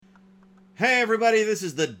Hey everybody, this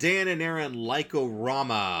is the Dan and Aaron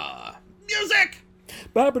Like-O-Rama. Music!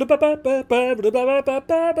 Hey.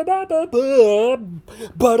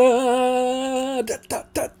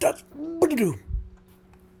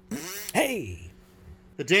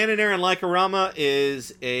 The Dan and Aaron Like-O-Rama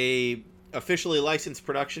is a officially licensed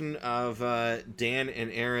production of Dan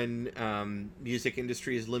and Aaron Music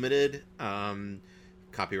Industries Limited.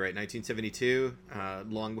 Copyright 1972,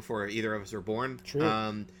 long before either of us were born.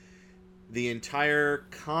 True. The entire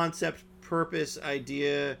concept, purpose,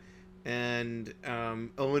 idea, and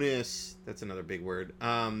onus, that's another big word,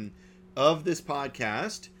 of this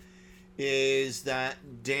podcast is that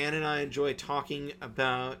Dan and I enjoy talking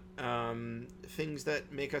about things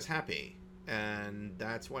that make us happy. And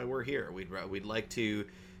that's why we're here. We'd like to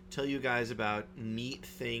tell you guys about neat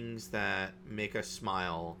things that make us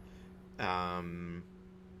smile.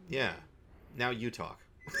 Yeah. Now you talk.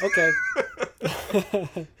 Okay.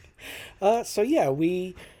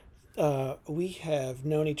 We have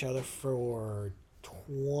known each other for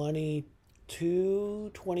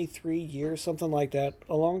 22, 23 years, something like that,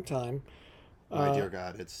 a long time. My dear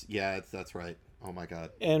God, that's right. Oh my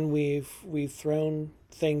God. And we've thrown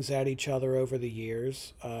things at each other over the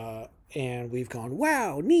years, and we've gone,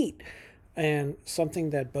 wow, neat. And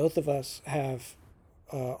something that both of us have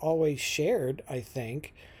always shared, I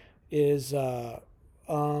think, is a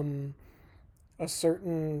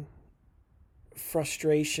certain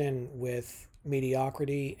frustration with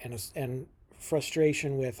mediocrity and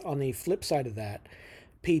frustration with, on the flip side of that,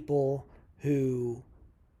 people who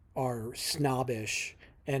are snobbish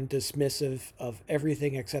and dismissive of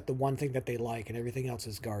everything except the one thing that they like, and everything else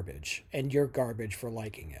is garbage, and you're garbage for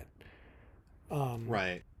liking it.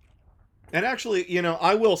 Right. And actually,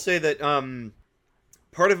 I will say that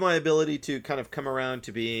part of my ability to kind of come around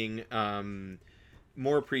to being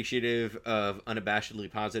more appreciative of unabashedly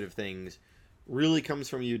positive things really comes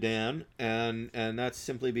from you, Dan, and that's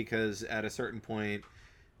simply because at a certain point,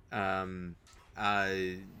 per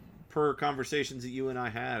conversations that you and I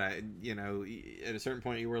had, at a certain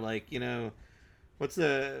point you were like, what's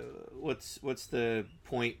the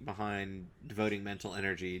point behind devoting mental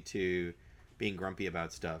energy to being grumpy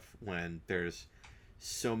about stuff when there's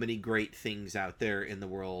so many great things out there in the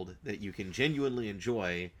world that you can genuinely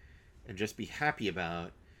enjoy and just be happy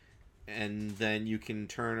about, and then you can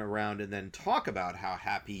turn around and then talk about how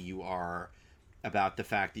happy you are about the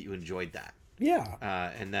fact that you enjoyed that. Yeah.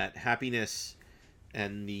 And that happiness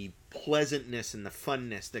and the pleasantness and the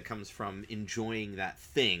funness that comes from enjoying that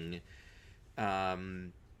thing.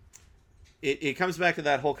 It comes back to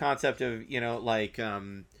that whole concept of,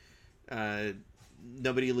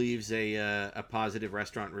 nobody leaves a positive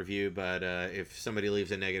restaurant review, but if somebody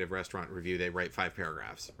leaves a negative restaurant review, they write 5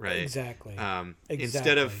 paragraphs, right? Exactly.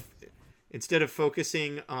 Instead of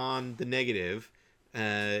focusing on the negative,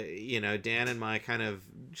 Dan and my kind of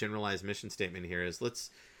generalized mission statement here is let's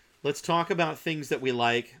talk about things that we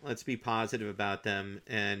like. Let's be positive about them,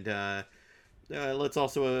 and let's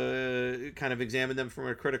also kind of examine them from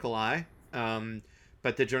a critical eye.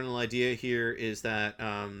 But the general idea here is that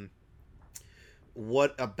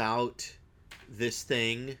what about this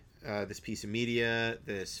thing, this piece of media,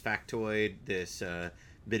 this factoid, this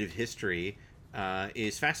bit of history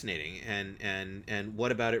is fascinating, and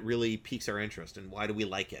what about it really piques our interest, and why do we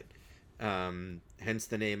like it? Hence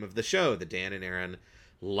the name of the show, the Dan and Aaron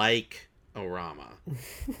Like-O-Rama,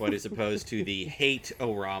 what is opposed to the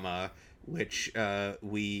Hate-O-Rama, which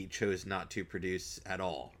we chose not to produce at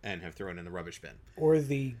all and have thrown in the rubbish bin. Or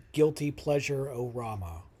the guilty pleasure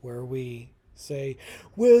O-Rama, where we say,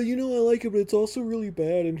 well, I like it, but it's also really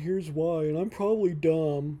bad, and here's why, and I'm probably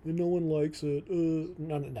dumb, and no one likes it.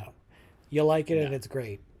 No. You like it, and it's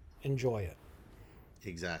great. Enjoy it.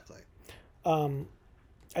 Exactly. I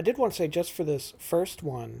did want to say, just for this first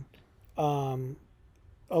one, a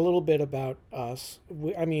little bit about us.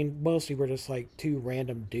 Mostly we're just like two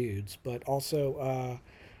random dudes, but also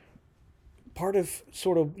part of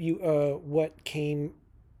sort of what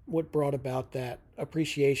brought about that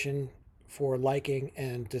appreciation for liking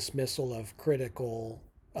and dismissal of critical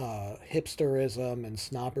hipsterism and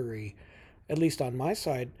snobbery, at least on my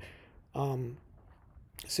side. When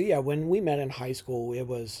we met in high school, it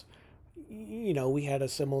was, we had a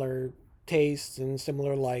similar tastes and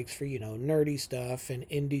similar likes for, nerdy stuff and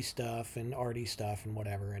indie stuff and arty stuff and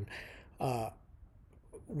whatever. And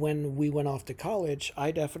when we went off to college,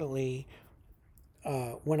 I definitely,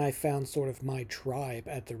 when I found sort of my tribe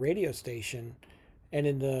at the radio station and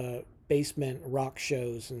in the basement rock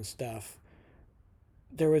shows and stuff,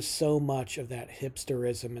 there was so much of that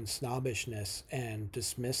hipsterism and snobbishness and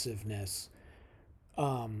dismissiveness.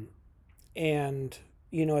 And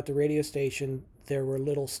at the radio station, there were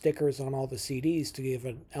little stickers on all the CDs to give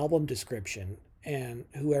an album description. And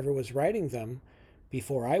whoever was writing them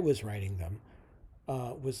before I was writing them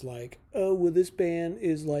was like, oh, well, this band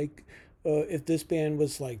is like, if this band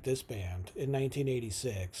was like this band in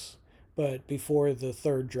 1986, but before the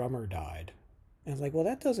third drummer died. And I was like, well,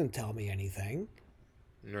 that doesn't tell me anything.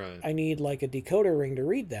 Right. I need like a decoder ring to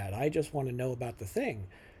read that. I just want to know about the thing.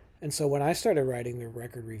 And so when I started writing the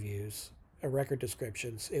record reviews, record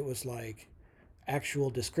descriptions, it was like actual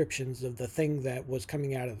descriptions of the thing that was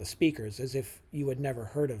coming out of the speakers as if you had never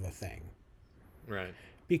heard of the thing. Right.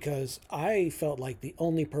 Because I felt like the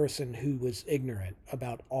only person who was ignorant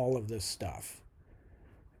about all of this stuff.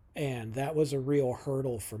 And that was a real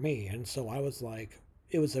hurdle for me. And so I was like,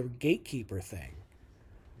 it was a gatekeeper thing.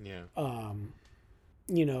 Yeah.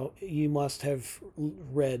 You must have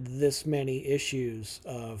read this many issues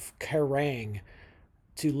of Kerrang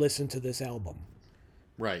to listen to this album.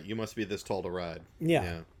 Right. You must be this tall to ride.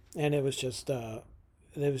 Yeah. And it was just no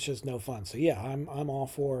fun. So yeah, I'm all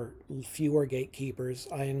for fewer gatekeepers.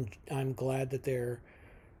 I'm glad that there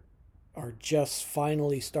are just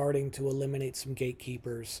finally starting to eliminate some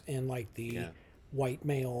gatekeepers in like the white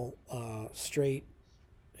male, straight,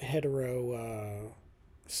 hetero,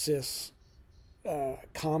 cis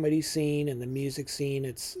comedy scene and the music scene.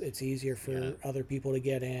 It's easier for other people to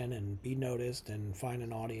get in and be noticed and find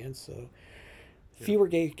an audience. So fewer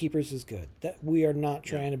gatekeepers is good. That we are not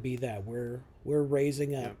trying to be that. We're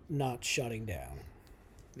raising up, not shutting down.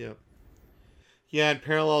 Yep. Yeah, and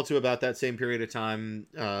parallel to about that same period of time,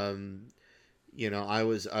 I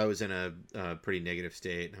was in a pretty negative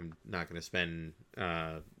state. I'm not going to spend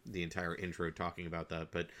the entire intro talking about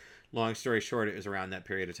that, but long story short, it was around that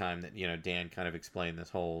period of time that Dan kind of explained this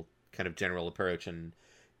whole kind of general approach and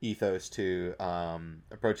ethos to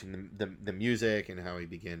approaching the music, and how he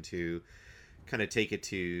began to kind of take it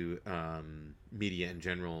to media in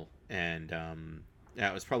general. And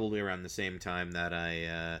that was probably around the same time that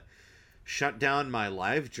I shut down my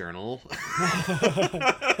live journal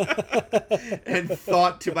and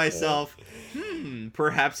thought to myself,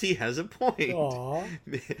 perhaps he has a point. Aww.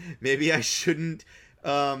 Maybe I shouldn't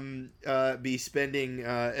be spending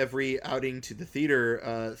every outing to the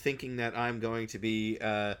theater thinking that I'm going to be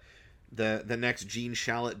the next Gene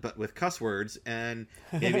Shalit but with cuss words, and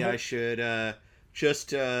maybe I should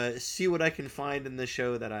just see what I can find in the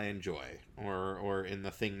show that I enjoy, or in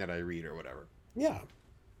the thing that I read, or whatever. Yeah,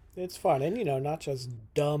 it's fun. And not just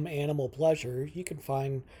dumb animal pleasure. You can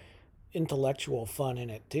find intellectual fun in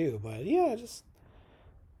it too. But I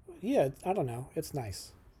don't know, it's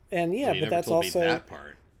nice. And Well, but that's also that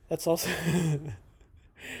part. That's also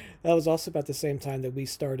that was also about the same time that we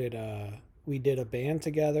started. We did a band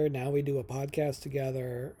together. Now we do a podcast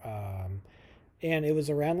together. And it was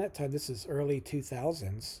around that time. This is early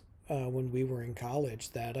 2000s when we were in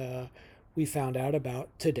college that we found out about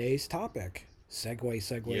today's topic.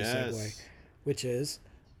 Segue, which is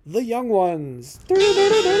the young ones.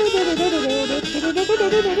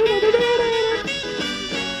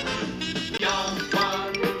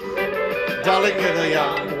 Darling, you're the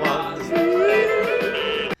young ones.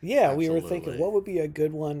 Yeah, Absolutely. We were thinking, what would be a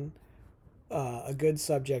good one, a good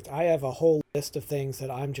subject. I have a whole list of things that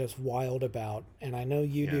I'm just wild about, and I know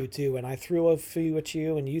you do too. And I threw a few at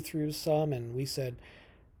you, and you threw some, and we said,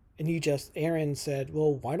 Aaron said,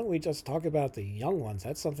 well, why don't we just talk about the young ones?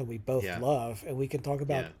 That's something we both love, and we can talk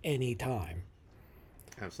about any time.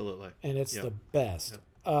 Absolutely. And it's the best.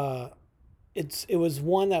 It was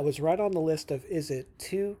one that was right on the list of, is it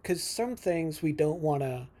too? Because some things we don't want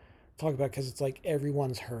to talk about because it's like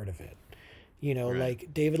everyone's heard of it.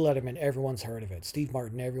 Like David Letterman, everyone's heard of it. Steve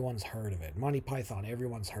Martin, everyone's heard of it. Monty Python,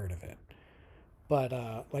 everyone's heard of it. But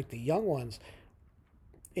like the young ones,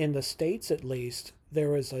 in the States at least, there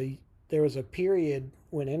was a period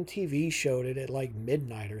when MTV showed it at like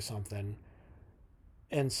midnight or something.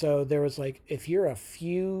 And so there was like, if you're a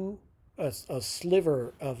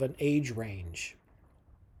sliver of an age range,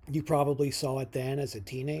 you probably saw it then as a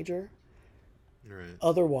teenager. Right.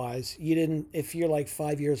 Otherwise, you didn't. If you're like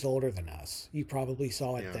 5 years older than us, you probably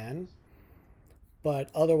saw it then. But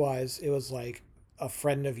otherwise, it was like a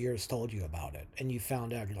friend of yours told you about it, and you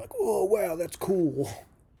found out. You're like, oh wow, that's cool.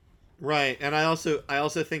 Right, and I also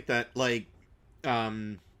think that like,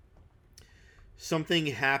 something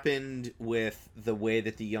happened with the way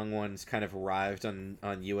that the young ones kind of arrived on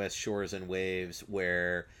U.S. shores and waves,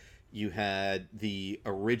 where you had the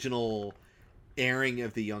original airing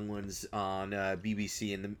of the young ones on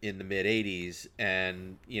BBC in the mid 80s,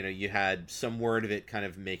 and you had some word of it kind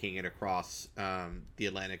of making it across the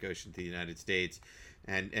Atlantic Ocean to the United States,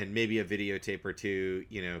 and maybe a videotape or two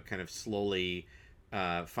kind of slowly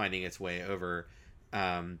finding its way over.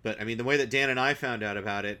 But I mean, the way that Dan and I found out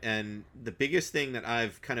about it, and the biggest thing that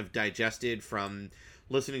I've kind of digested from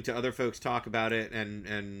listening to other folks talk about it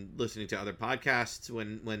and listening to other podcasts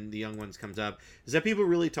when the Young Ones comes up, is that people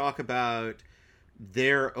really talk about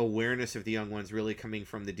their awareness of the Young Ones really coming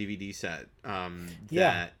from the DVD set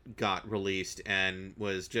that got released and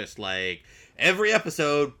was just like every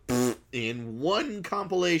episode in one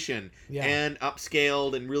compilation and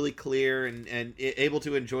upscaled and really clear and able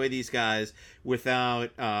to enjoy these guys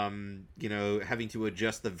without having to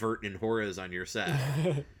adjust the vert and horrors on your set.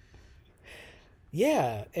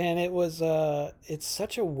 Yeah, and it was it's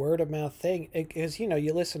such a word of mouth thing because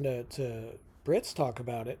you listen to Brits talk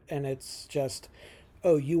about it, and it's just,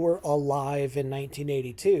 oh, you were alive in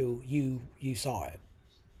 1982, you saw it,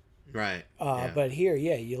 right? But here,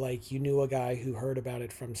 you knew a guy who heard about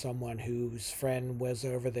it from someone whose friend was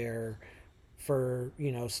over there for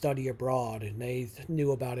study abroad, and they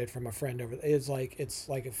knew about it from a friend over. It's like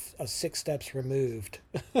a 6 steps removed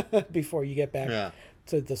before you get back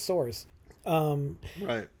to the source.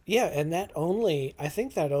 Right. Yeah, and I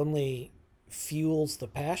think that only fuels the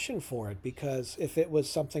passion for it, because if it was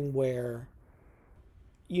something where,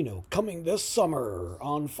 coming this summer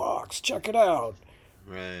on Fox, check it out.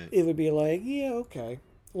 Right. It would be like, yeah, okay.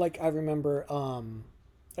 Like, I remember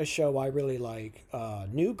a show I really like,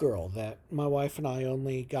 New Girl, that my wife and I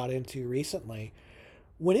only got into recently.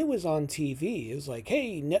 When it was on TV, it was like,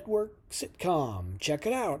 hey, network sitcom, check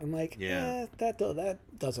it out. I'm like, that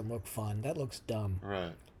doesn't look fun. That looks dumb.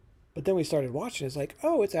 Right. But then we started watching. It's like,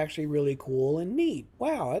 oh, it's actually really cool and neat.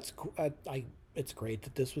 Wow, that's cool. It's great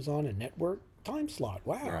that this was on a network time slot.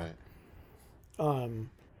 Wow. Right.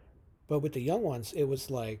 But with the Young Ones, it was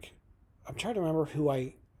like, I'm trying to remember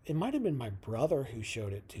it might have been my brother who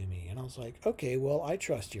showed it to me. And I was like, okay, well, I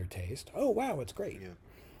trust your taste. Oh, wow, it's great. Yeah.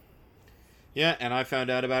 Yeah, and I found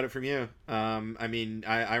out about it from you. I mean,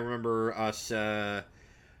 I remember us, I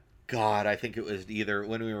think it was either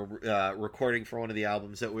when we were recording for one of the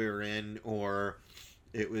albums that we were in, or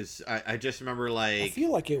it was, I just remember I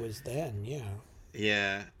feel like it was then, yeah.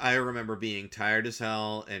 Yeah, I remember being tired as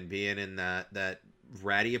hell and being in that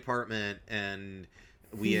ratty apartment, and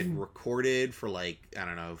we had recorded for like, I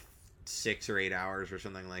don't know, 6 or 8 hours or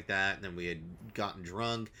something like that, and then we had gotten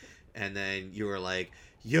drunk, and then you were like,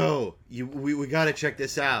 yo, we got to check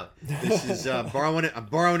this out. This is I'm borrowing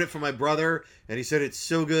it from my brother, and he said it's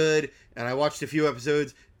so good, and I watched a few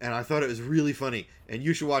episodes, and I thought it was really funny, and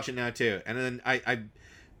you should watch it now too. And then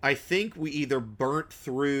I think we either burnt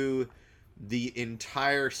through the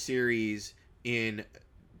entire series in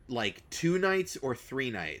like 2 nights or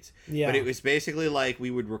 3 nights. Yeah. But it was basically like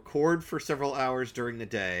we would record for several hours during the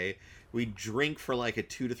day. We'd drink for like a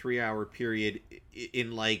 2 to 3 hour period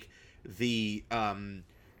in like the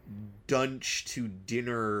dunch to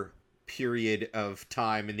dinner period of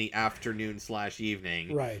time in the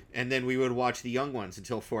afternoon/evening. Right. And then we would watch the Young Ones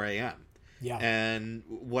until 4 a.m. Yeah. And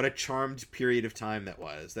what a charmed period of time that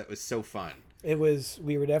was. That was so fun.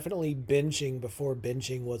 We were definitely binging before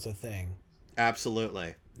binging was a thing.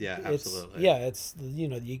 Absolutely. Yeah, absolutely. It's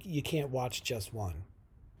you can't watch just one.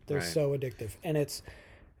 They're so addictive. And it's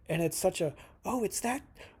such a, oh, it's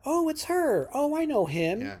her. Oh, I know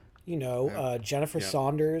him. Yeah. Jennifer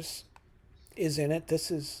Saunders is in it.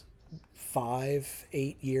 This is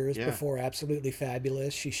 5-8 years before Absolutely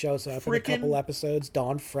Fabulous. She shows up in a couple episodes.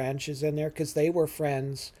 Dawn French is in there because they were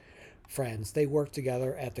friends. They worked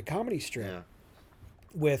together at the Comedy Strip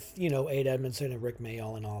with, Ade Edmondson and Rick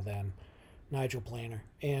Mayall and all them, Nigel Planer.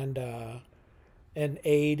 And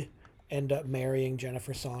Ade ended up marrying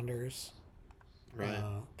Jennifer Saunders. Right.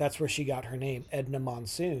 That's where she got her name. Edna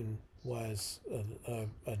Monsoon was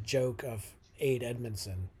a joke of Ade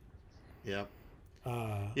Edmondson. Yep.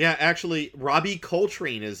 Actually, Robbie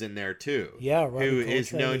Coltrane is in there too. Yeah, Robbie who Coltrane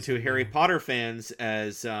is known to Harry Potter fans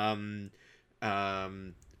as oh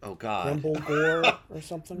God, Dumbledore or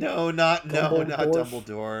something. No, not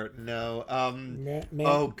Dumbledore. No.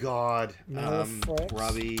 Oh God.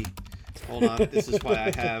 Robbie. Hold on. This is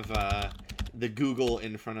why I have the Google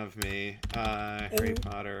in front of me. Harry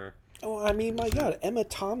Potter. Oh, I mean, my God, Emma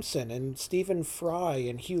Thompson and Stephen Fry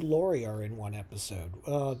and Hugh Laurie are in one episode.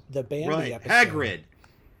 The Bambi episode.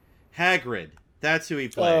 Hagrid. That's who he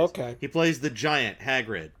plays. Oh, okay. He plays the giant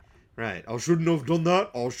Hagrid. Right. I shouldn't have done that.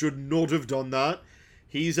 I should not have done that.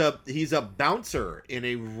 He's a bouncer in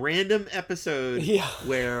a random episode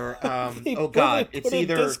where it's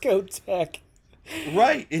either discotheque.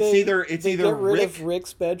 Right. It's either get rid Rick of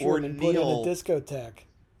Rick's bedroom and put in a discotheque.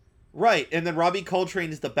 Right, and then Robbie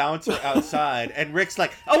Coltrane is the bouncer outside, and Rick's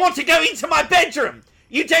like, I want to go into my bedroom!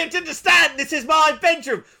 You don't understand. This is my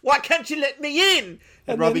bedroom. Why can't you let me in?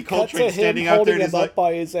 And Robbie Coltrane standing out there and he's like, up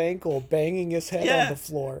by his ankle, banging his head on the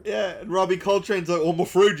floor. Yeah, and Robbie Coltrane's like, "Oh, I'm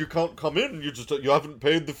afraid you can't come in. You haven't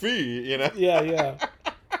paid the fee." You know? Yeah.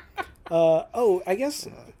 I guess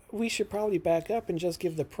we should probably back up and just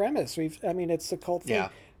give the premise. It's a cult thing. Yeah.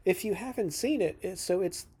 If you haven't seen it, it's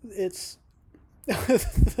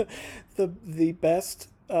the best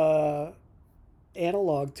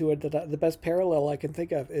analog to it, the best parallel I can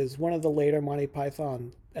think of is one of the later Monty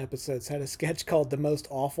Python episodes had a sketch called "The Most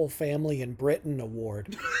Awful Family in Britain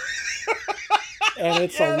Award." And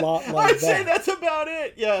it's a lot like I'd say that's about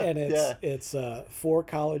it. Yeah. And it's 4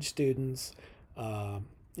 college students.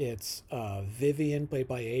 It's Vivian, played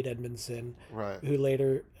by Ade Edmondson, right, who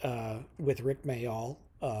later, with Rick Mayall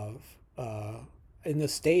of in the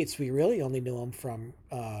States, we really only knew him from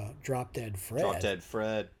Drop Dead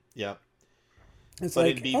Fred. Yep. It's but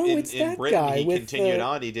like, in that Britain, guy he with continued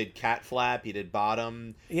on. He did Cat Flap. He did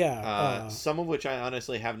Bottom. Yeah. Some of which I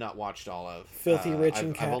honestly have not watched all of. Filthy Rich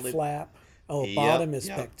and Cat Flap. Bottom is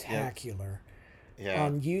spectacular. Yeah.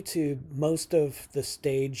 On YouTube, most of the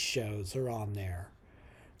stage shows are on there.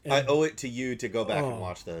 And I owe it to you to go back and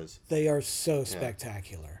watch those. They are so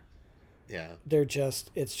spectacular. Yeah.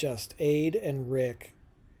 It's just Ade and Rick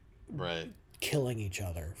right killing each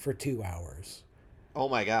other for 2 hours. Oh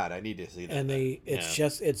my God, I need to see that. And it's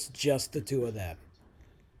just the two of them.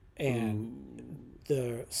 And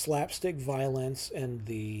the slapstick violence and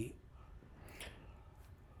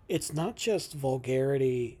it's not just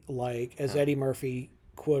vulgarity, like, as Eddie Murphy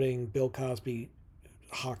quoting Bill Cosby,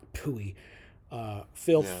 hawk pooey,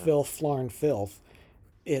 filth, flarn, filth.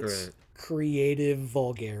 It's creative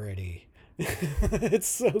vulgarity. It's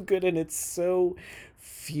so good, and it's so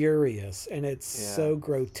furious, and it's so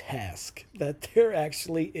grotesque that there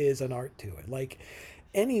actually is an art to it. Like,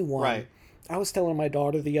 anyone, I was telling my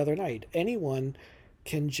daughter the other night, anyone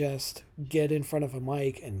can just get in front of a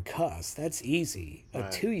mic and cuss. That's easy. A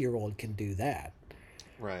 2-year-old can do that.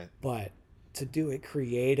 Right. But to do it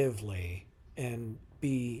creatively and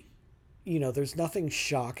be, there's nothing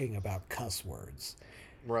shocking about cuss words.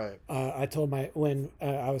 Right. I told I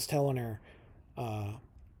was telling her,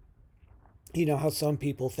 how some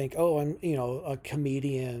people think, oh, I'm,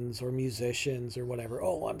 comedians or musicians or whatever.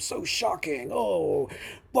 Oh, I'm so shocking. Oh,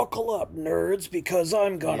 buckle up, nerds, because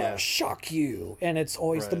I'm gonna shock you. And it's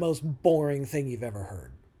always the most boring thing you've ever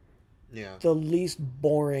heard. Yeah. The least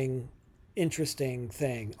boring, interesting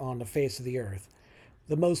thing on the face of the earth.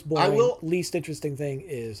 The most boring, least interesting thing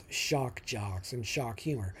is shock jocks and shock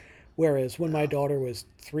humor. Whereas when my daughter was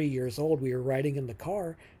 3 years old, we were riding in the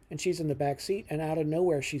car, and she's in the back seat, and out of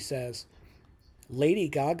nowhere she says, "Lady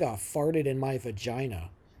Gaga farted in my vagina."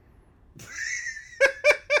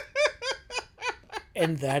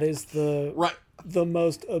 And that is the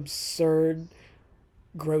most absurd,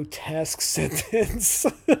 grotesque sentence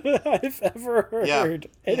I've ever heard. Yeah. And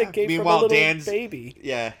it came from a little baby.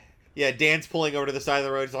 Yeah. Yeah, Dan's pulling over to the side of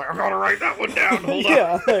the road. He's like, "I gotta write that one down. Hold on."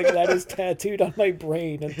 Yeah, like, that is tattooed on my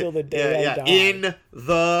brain until the day I die. In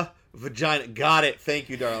the vagina. Got it. Thank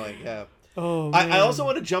you, darling. Yeah. Oh, man. I also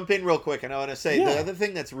want to jump in real quick, and I want to say the other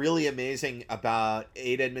thing that's really amazing about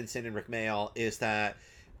Ade Edmondson and Rick Mayall is that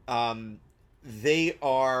they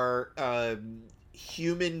are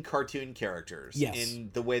human cartoon characters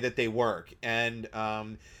in the way that they work, and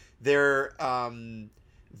their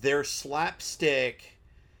slapstick.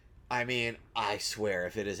 I mean, I swear,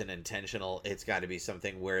 if it isn't intentional, it's got to be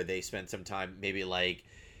something where they spend some time maybe like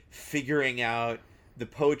figuring out the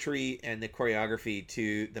poetry and the choreography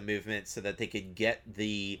to the movement so that they could get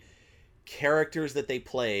the characters that they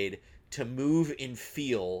played to move and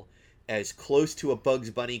feel as close to a Bugs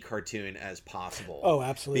Bunny cartoon as possible. Oh,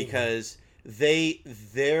 absolutely. Because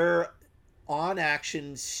their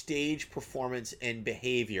on-action stage performance and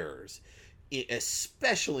behaviors,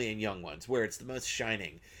 especially in young ones, where it's the most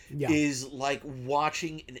shining, is like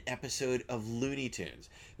watching an episode of Looney Tunes.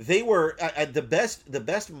 They were the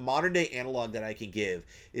best modern day analog that I can give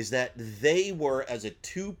is that they were, as a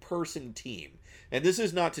 2-person team, and this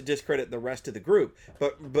is not to discredit the rest of the group,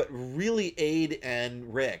 but really Ade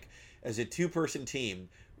and Rick as a 2-person team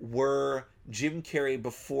were Jim Carrey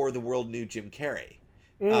before the world knew Jim Carrey.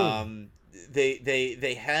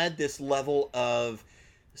 They had this level of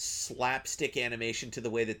slapstick animation to the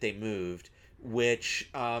way that they moved, which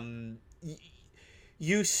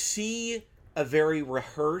you see a very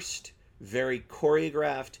rehearsed, very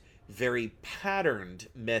choreographed, very patterned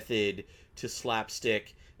method to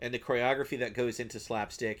slapstick and the choreography that goes into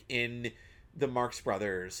slapstick in the Marx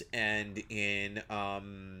Brothers and in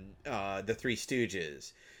the Three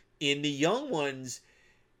Stooges. In the young ones,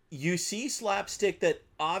 you see slapstick that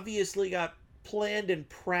obviously got planned and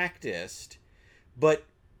practiced, but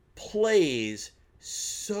plays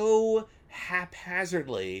so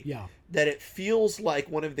haphazardly that it feels like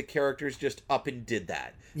one of the characters just up and did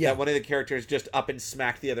that. That one of the characters just up and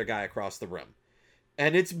smacked the other guy across the room.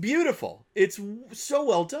 And it's beautiful. It's so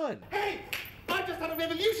well done. Hey! I've just had a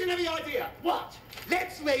revolutionary idea. What?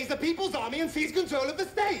 Let's raise the People's Army and seize control of the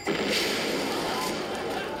state.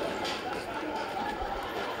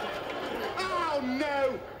 Oh,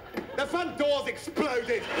 no! The front door's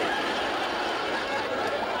exploded.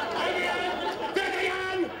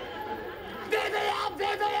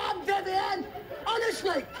 Vivian!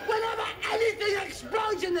 Honestly, whenever anything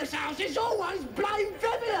explodes in this house, it's always blame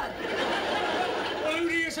Vivian! Well, who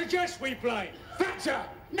do you suggest we blame? Thatcher!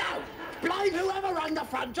 No, blame whoever rang the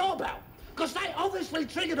front doorbell, because they obviously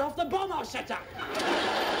triggered off the bomb I set up.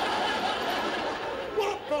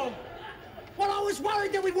 What bomb? Well, I was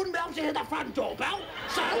worried that we wouldn't be able to hear the front doorbell,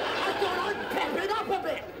 so I thought I'd pep it up a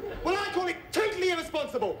bit. Well, I call it totally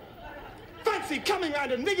irresponsible. Fancy coming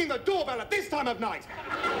round and ringing the doorbell at this time of night.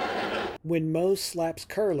 When Moe slaps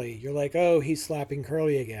Curly, you're like, oh, he's slapping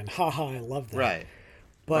Curly again. Haha, I love that. Right.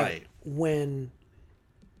 But when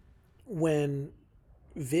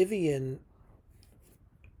Vivian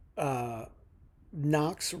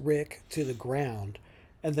knocks Rick to the ground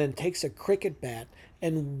and then takes a cricket bat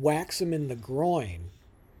and whacks him in the groin.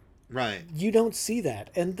 Right. You don't see that.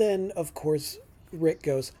 And then, of course, Rick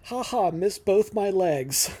goes, haha, missed both my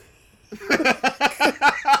legs. Forgot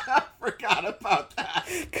about that.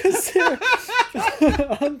 Because they're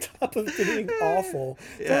on top of being awful.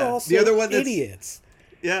 They're also the other one idiots.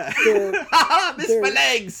 Yeah. Missed my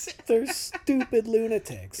legs. They're stupid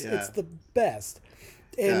lunatics. Yeah. It's the best.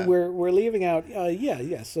 And we're leaving out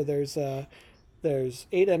so there's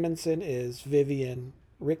Abe Edmondson is Vivian,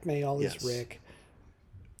 Rick Mayall is Rick,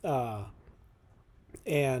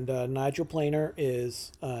 and Nigel Planer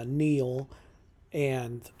is Neil,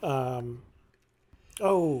 and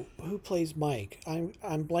who plays Mike?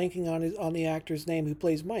 I'm blanking on the actor's name who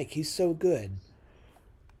plays Mike. He's so good.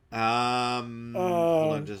 Hold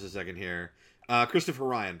on just a second here. Christopher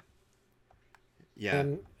Ryan. Yeah.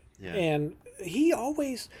 And he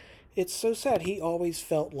always, it's so sad. He always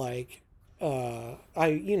felt like,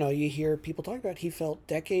 you hear people talk about, he felt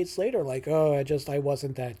decades later like, oh, I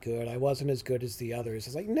wasn't that good. I wasn't as good as the others.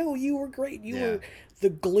 It's like, no, you were great. You were the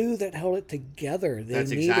glue that held it together.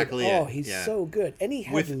 That's exactly it. Oh, he's so good. And he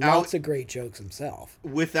had lots of great jokes himself.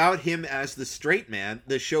 Without him as the straight man,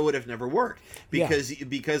 the show would have never worked.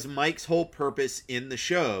 Because Mike's whole purpose in the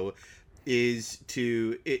show is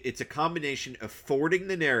it's a combination of forwarding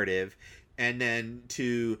the narrative and then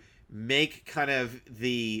to make kind of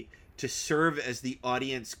to serve as the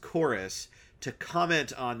audience chorus to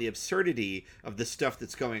comment on the absurdity of the stuff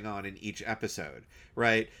that's going on in each episode,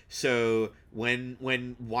 right? So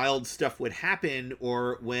when wild stuff would happen,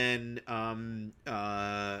 or when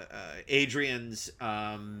Adrian's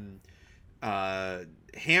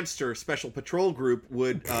hamster special patrol group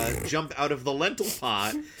would jump out of the lentil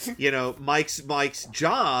pot, Mike's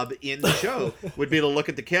job in the show would be to look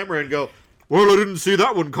at the camera and go, well, I didn't see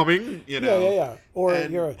that one coming, Yeah. Or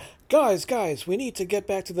you're, guys, we need to get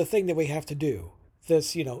back to the thing that we have to do.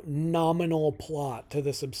 This, nominal plot to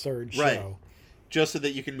this absurd show. Right. Just so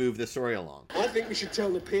that you can move the story along. I think we should tell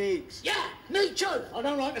the pigs. Yeah, me too. I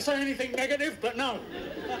don't like to say anything negative, but no.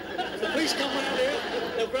 If the police come round here,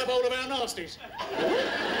 they'll grab hold of our nasties.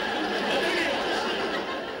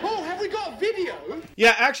 Oh, have we got a video?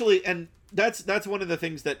 Yeah, actually, and that's one of the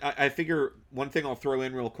things that I figure. One thing I'll throw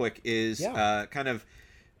in real quick is kind of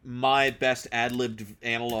my best ad-libbed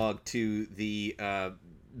analog to the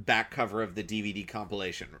back cover of the DVD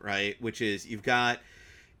compilation, right? Which is, you've got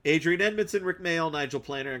Adrian Edmondson, Rick Mayall, Nigel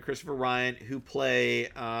Planer, and Christopher Ryan, who play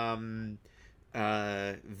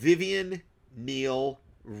Vivian, Neil,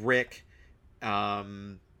 Rick,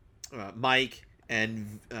 Mike,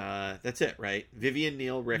 and that's it, right? Vivian,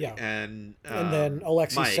 Neil, Rick, and then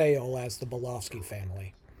Alexei Mike. Sale as the Bolovsky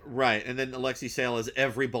family. Right, and then Alexei Sale is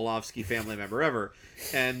every Bolovsky family member ever.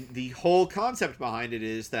 And the whole concept behind it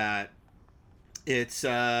is that it's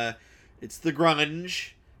the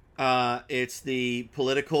grunge, it's the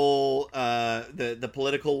political the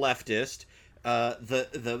political leftist,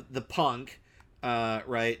 the punk,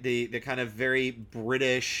 right? The kind of very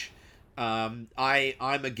British, I'm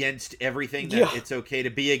against everything that it's okay to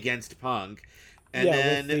be against punk.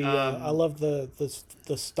 And then I love the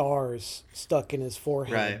stars stuck in his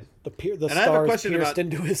forehead. Right. The stars pierced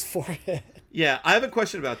into his forehead. Yeah, I have a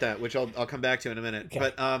question about that, which I'll come back to in a minute. Okay.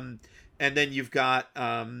 But and then you've got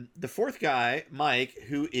the fourth guy, Mike,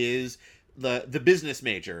 who is the business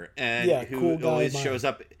major, and who cool guy always Mike. shows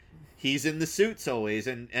up. He's in the suits always,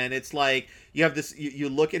 and it's like you have this. You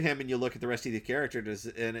look at him and you look at the rest of the characters,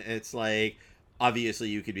 and it's like, obviously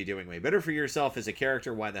you could be doing way better for yourself as a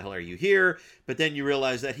character. Why the hell are you here? But then you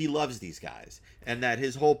realize that he loves these guys, and that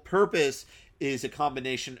his whole purpose is a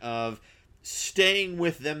combination of staying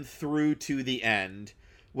with them through to the end,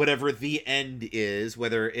 whatever the end is,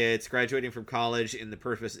 whether it's graduating from college in the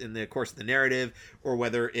course of the narrative, or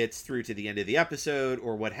whether it's through to the end of the episode,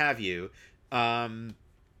 or what have you, and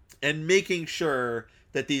making sure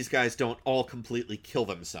that these guys don't all completely kill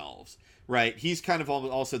themselves. Right, he's kind of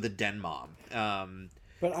also the den mom,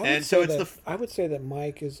 But I would say that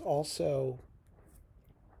Mike is also,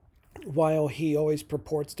 while he always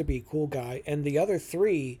purports to be a cool guy, and the other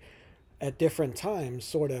three at different times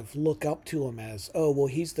sort of look up to him as, oh, well,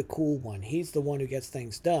 he's the cool one. He's the one who gets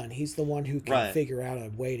things done. He's the one who can figure out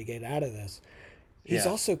a way to get out of this. He's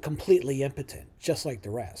also completely impotent, just like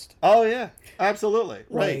the rest. Oh, yeah, absolutely.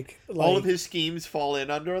 Right. Like, all of his schemes fall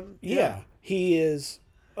in under him. Yeah. He is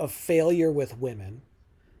a failure with women.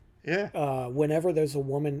 Yeah. Whenever there's a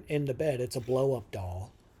woman in the bed, it's a blow-up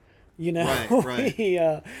doll. You know, right. he,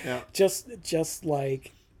 just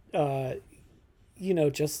like,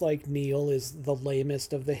 just like Neil is the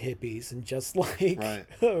lamest of the hippies, and just like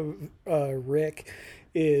Rick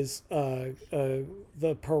is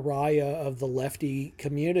the pariah of the lefty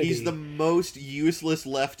community. He's the most useless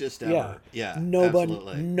leftist ever. Yeah.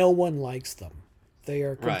 No one likes them. They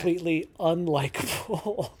are completely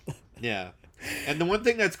unlikable. Yeah. And the one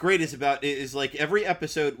thing that's great is like every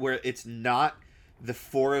episode where it's not the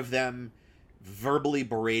four of them verbally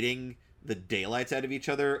berating the daylights out of each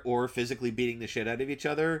other or physically beating the shit out of each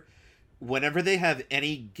other, whenever they have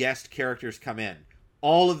any guest characters come in,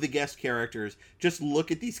 all of the guest characters just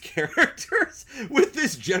look at these characters with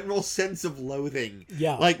this general sense of loathing.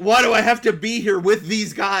 Yeah. Like, why do I have to be here with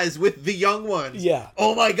these guys, with the young ones? Yeah.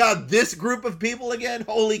 Oh my God, this group of people again?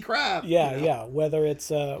 Holy crap. Yeah, yeah. Whether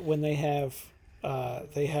it's when they have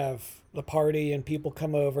the party and people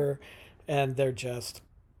come over and they're just,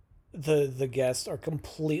 the guests are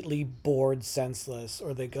completely bored, senseless,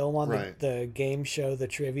 or they go on the game show, the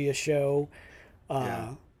trivia show,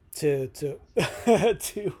 to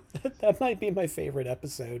that might be my favorite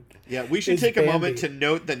episode. Yeah, we should take a moment to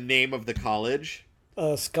note the name of the college.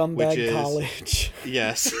 Scumbag College.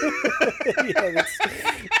 Yes.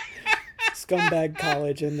 Scumbag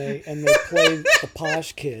College, and they play the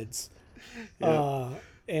posh kids.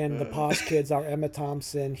 And the posh kids are Emma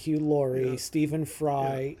Thompson, Hugh Laurie, Stephen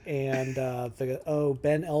Fry, and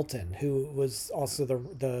Ben Elton, who was also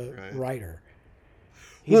the writer.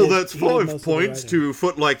 That's 5 points to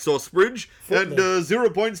Footlights Osbridge and 0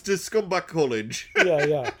 points to Scumbag College.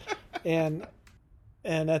 Yeah. And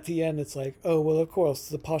at the end, it's like, oh, well, of course,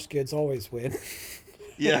 the posh kids always win.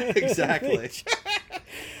 Yeah, exactly.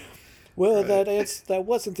 Well, that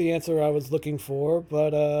wasn't the answer I was looking for,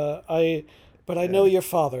 but I know your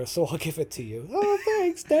father, so I'll give it to you. Oh,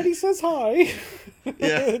 thanks. Daddy says hi.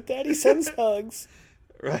 Yeah. Daddy sends hugs.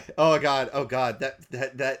 Right. Oh God.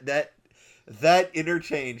 That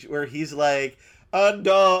interchange where he's like, and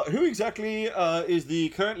who exactly is the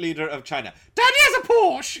current leader of China? Daddy has a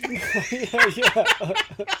Porsche. Yeah.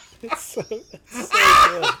 It's so good.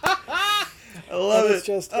 I love it.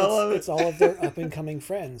 It's all of their up and coming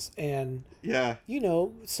friends, and yeah,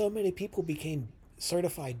 so many people became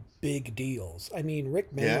certified big deals. I mean,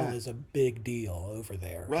 Rick Mayall is a big deal over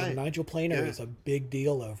there. Right. And Nigel Planer is a big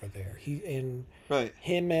deal over there. Him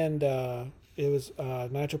and it was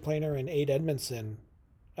Nigel Planer and Ade Edmondson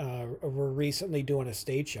were recently doing a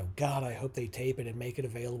stage show. God, I hope they tape it and make it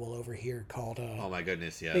available over here. Called oh my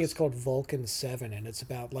goodness, yes. I think it's called Vulcan 7, and it's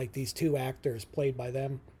about like these two actors played by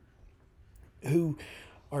them who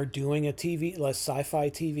are doing a sci-fi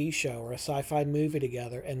TV show or a sci-fi movie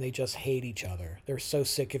together, and they just hate each other. They're so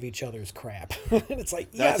sick of each other's crap. And it's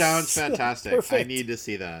like, that sounds fantastic. I need to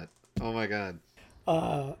see that. Oh my God.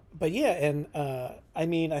 But yeah, and I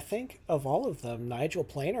mean, I think of all of them, Nigel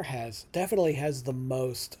Planer definitely has the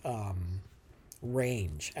most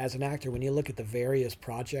range as an actor when you look at the various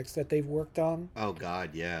projects that they've worked on. Oh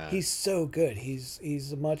God, yeah. He's so good. He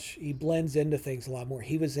blends into things a lot more.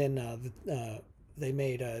 He was in they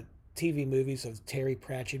made TV movies of Terry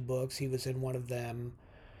Pratchett books. He was in one of them.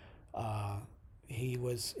 He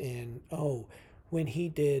was in when he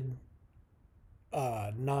did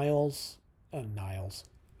Niles.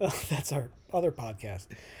 That's our other podcast.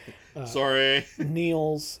 Sorry.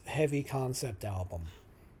 Neil's Heavy Concept album.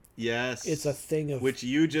 Yes. It's a thing of which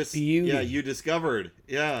you just beauty. Yeah, you discovered.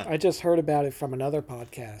 Yeah. I just heard about it from another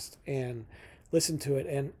podcast and listened to it,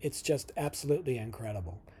 and it's just absolutely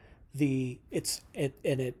incredible. it's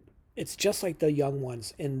just like the young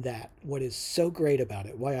ones in that. What is so great about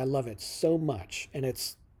it, why I love it so much, and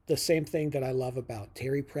it's the same thing that I love about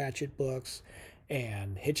Terry Pratchett books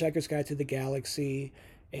and Hitchhiker's Guide to the Galaxy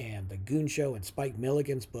and The Goon Show and Spike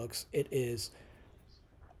Milligan's books. It is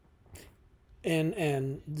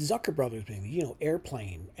and Zucker Brothers, maybe,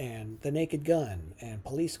 Airplane and The Naked Gun and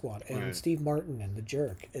Police Squad and Right. Steve Martin and The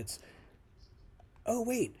Jerk. It's, oh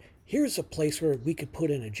wait, here's a place where we could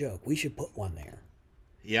put in a joke. We should put one there.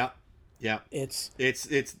 Yeah. Yeah. It's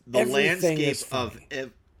the everything landscape is of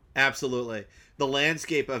funny. absolutely the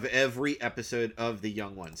landscape of every episode of The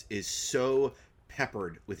Young Ones is so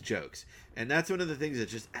peppered with jokes, and that's one of the things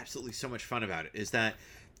that's just absolutely so much fun about it, is that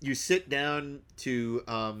you sit down to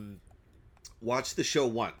watch the show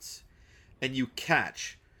once and you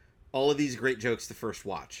catch all of these great jokes the first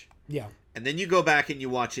watch, Yeah. and then you go back and you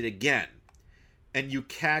watch it again and you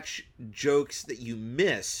catch jokes that you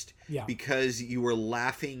missed Yeah. because you were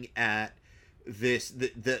laughing at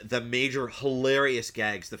the major hilarious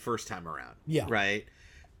gags the first time around. Yeah. Right.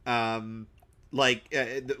 One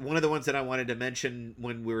of the ones that I wanted to mention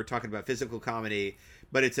when we were talking about physical comedy,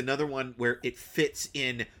 but it's another one where it fits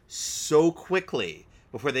in so quickly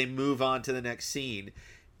before they move on to the next scene,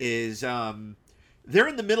 is they're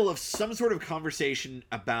in the middle of some sort of conversation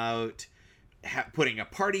about putting a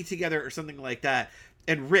party together or something like that.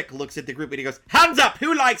 And Rick looks at the group and he goes, "Hands up,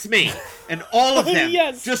 who likes me?" And all of them,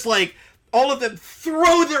 Yes. just like, all of them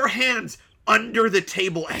throw their hands under the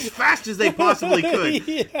table as fast as they possibly could.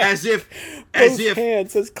 Yeah. As if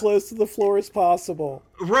Hands as close to the floor as possible.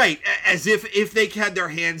 Right, as if they had their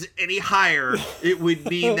hands any higher, it would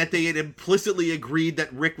mean that they had implicitly agreed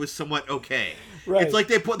that Rick was somewhat okay. Right. It's like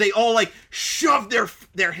they all like shoved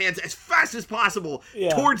their hands as fast as possible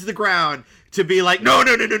Yeah. towards the ground to be like, no,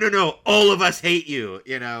 all of us hate you,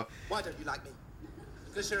 Why don't you like me?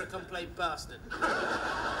 Because you're a complete bastard.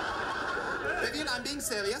 Vivian, I'm being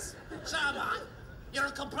serious. So am I. You're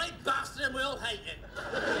a complete bastard and we all hate you.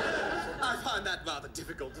 I find that rather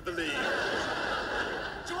difficult to believe.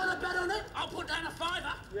 Do you want to bet on it? I'll put down a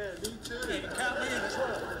fiver. Yeah, me too. Yeah, you count me in as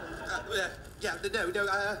well.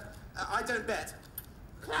 No, I don't bet.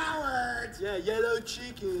 Coward! Yeah, yellow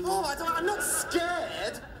chicken. Oh, I'm not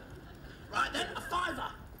scared. Right then, a fiver.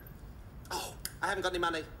 Oh, I haven't got any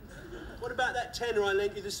money. What about that tenner I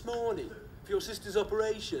lent you this morning for your sister's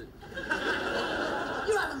operation?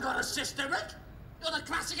 You haven't got a sister, Rick. You're the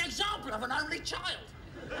classic example of an only child.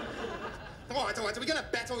 All right, are we going to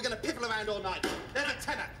bet or are we going to piffle around all night? There's a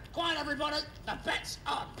tenner. Quiet, everybody. The bet's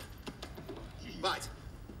on. Right.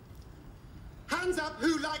 Hands up,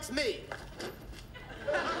 who likes me?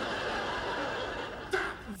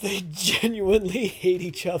 They genuinely hate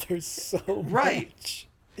each other so Right. much.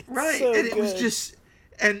 It's Right, so and it was good. just,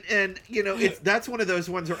 and that's one of those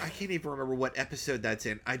ones where I can't even remember what episode that's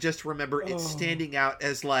in. I just remember it standing out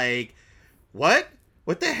as like, what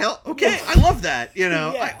the hell? Okay, I love that. Yeah.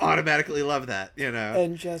 I automatically love that.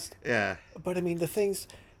 And just, Yeah. but I mean, the things,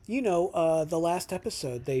 the last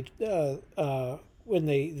episode, they when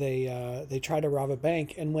they try to rob a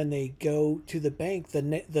bank, and when they go to the bank,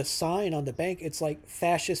 the sign on the bank, it's like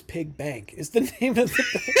Fascist Pig Bank is the name of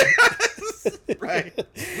the bank. Right.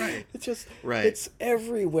 It's just, Right. it's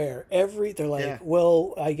everywhere. They're like, Yeah.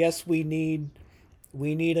 well, I guess we need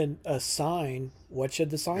a sign. What should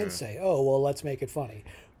the sign say? Oh, well, let's make it funny.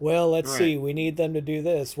 Well, let's see. We need them to do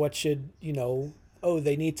this. What should, oh,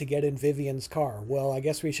 they need to get in Vivian's car. Well, I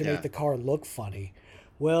guess we should Yeah. make the car look funny.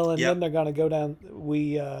 Well, and Yep. then they're going to go down.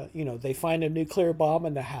 They find a nuclear bomb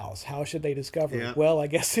in the house. How should they discover Yeah. it? Well, I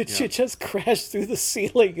guess it should just crash through the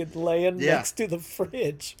ceiling and land Yeah. next to the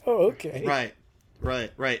fridge. Oh, okay. Right.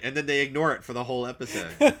 And then they ignore it for the whole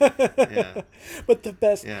episode. Yeah. But the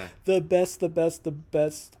best, Yeah.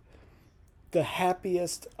 the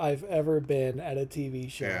happiest I've ever been at a TV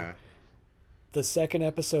show. Yeah. The second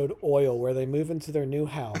episode, Oil, where they move into their new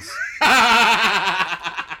house.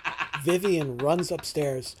 Vivian runs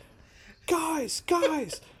upstairs. Guys,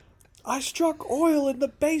 I struck oil in the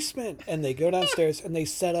basement. And they go downstairs and they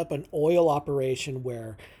set up an oil operation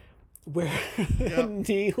where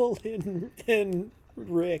Neil and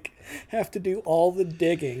Rick have to do all the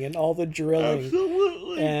digging and all the drilling.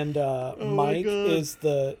 Absolutely. And Mike is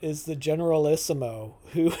the generalissimo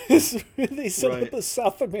who is they set Right. up a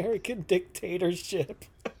South American dictatorship.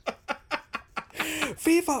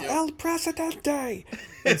 Viva el Presidente!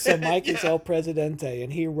 And so Mike is El Presidente,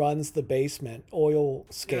 and he runs the basement oil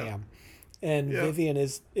scam. And Vivian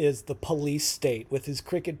is the police state with his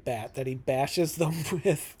cricket bat that he bashes them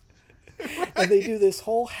with. And they do this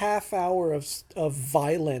whole half hour of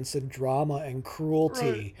violence and drama and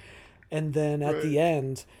cruelty. And then at the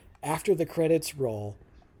end, After the credits roll,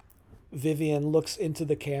 Vivian looks into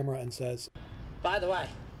the camera and says, By the way,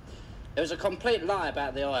 it was a complete lie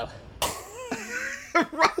about the oil.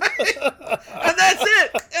 Right? And that's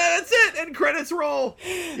it. And that's it. And credits roll.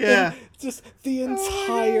 Yeah. And just the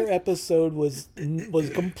entire episode was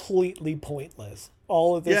completely pointless.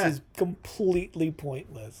 All of this is completely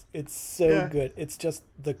pointless. It's so good. It's just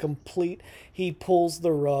he pulls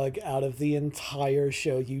the rug out of the entire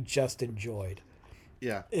show you just enjoyed.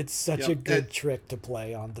 Yeah. It's such a good trick to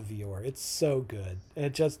play on the viewer. It's so good.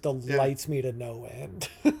 It just delights me to no end.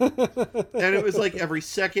 And it was like every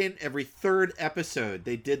second, every third episode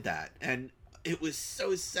they did that. And it was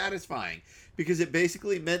so satisfying because it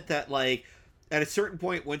basically meant that, like, at a certain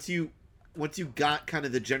point, once you got kind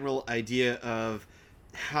of the general idea of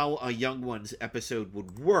how a Young Ones episode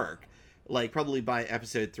would work, like probably by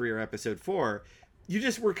episode 3 or episode 4, you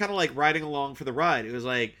just were kind of like riding along for the ride. It was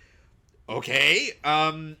like, okay,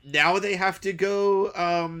 now they have to go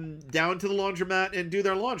down to the laundromat and do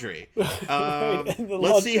their laundry.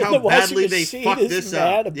 Let's see how badly they fuck this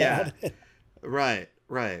up. Yeah. Right.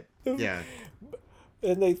 Yeah.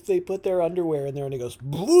 And they put their underwear in there and it goes,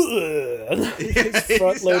 his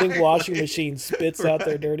front-loading washing machine spits out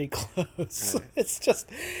their dirty clothes. Right. It's just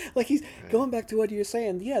like he's going back to what you're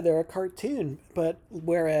saying. Yeah, they're a cartoon, but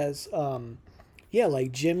whereas,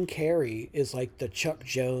 like Jim Carrey is like the Chuck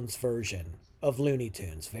Jones version of Looney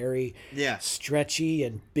Tunes. Very stretchy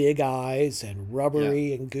and big eyes and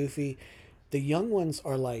rubbery and goofy. The Young Ones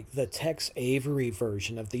are like the Tex Avery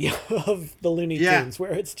version of the Looney Tunes,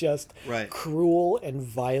 where it's just cruel and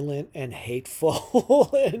violent and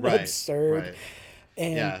hateful and absurd. Right.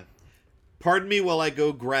 And pardon me while I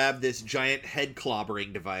go grab this giant head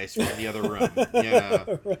clobbering device from the other room. Yeah.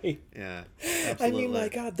 Right. Yeah. Absolutely. I mean, my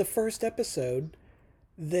God, the first episode,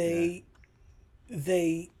 they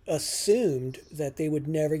assumed that they would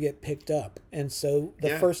never get picked up. And so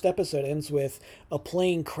the first episode ends with a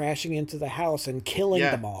plane crashing into the house and killing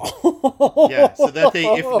them all. So that they,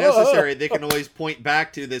 if necessary, they can always point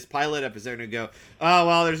back to this pilot episode and go, oh,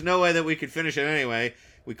 well, there's no way that we could finish it anyway.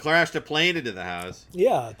 We crashed a plane into the house.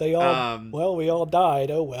 Yeah, they all, we all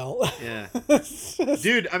died. Oh, well. Yeah.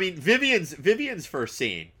 Dude, I mean, Vivian's first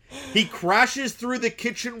scene, he crashes through the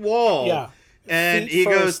kitchen wall. Yeah. And he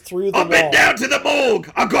goes, through the I've been down to the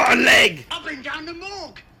morgue. I got a leg. I've been down the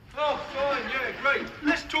morgue. Oh, fine, yeah, great.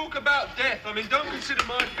 Let's talk about death. I mean, don't consider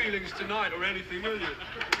my feelings tonight or anything, will you?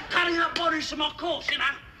 Cutting up bodies from our course, you know.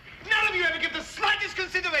 None of you ever give the slightest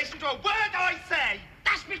consideration to a word I say.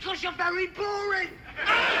 That's because you're very boring.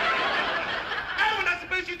 Oh, and I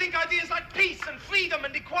suppose you think ideas like peace and freedom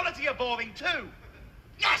and equality are boring too.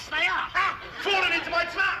 Yes, they are. Fallen into my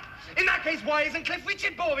trap. In that case, why isn't Cliff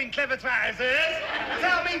Richard boring, clever trousers?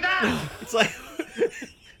 Tell me that. It's like...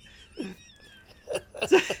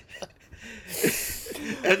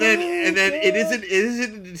 and then it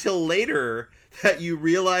isn't until later that you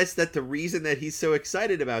realize that the reason that he's so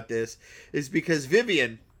excited about this is because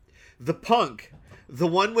Vivian, the punk, the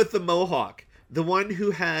one with the mohawk, the one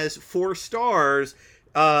who has 4 stars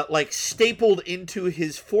like stapled into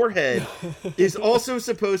his forehead, is also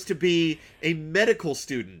supposed to be a medical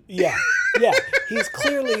student. Yeah. He's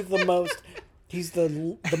clearly the most. He's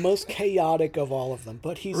the most chaotic of all of them,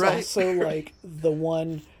 but he's also like the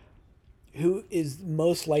one who is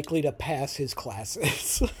most likely to pass his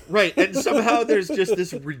classes. Right, and somehow there's just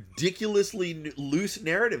this ridiculously loose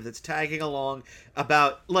narrative that's tagging along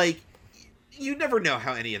about, like, you never know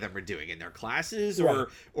how any of them are doing in their classes, or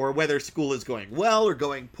whether school is going well or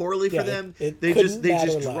going poorly for them. It couldn't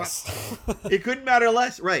matter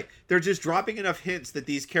less, right? They're just dropping enough hints that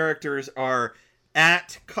these characters are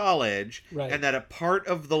at college, and that a part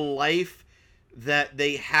of the life that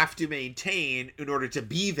they have to maintain in order to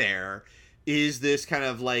be there is this kind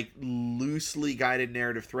of like loosely guided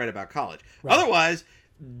narrative thread about college. Otherwise,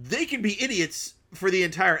 they can be idiots for the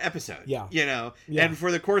entire episode, and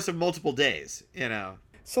for the course of multiple days,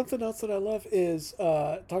 Something else that I love is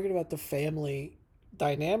talking about the family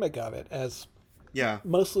dynamic of it. As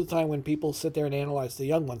most of the time when people sit there and analyze the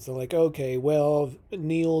Young Ones, they're like, okay, well,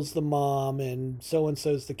 Neil's the mom and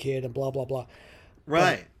so-and-so's the kid and blah, blah, blah.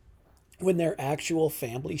 Right. But when their actual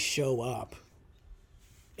families show up,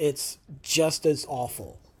 it's just as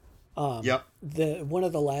awful. One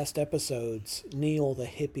of the last episodes, Neil, the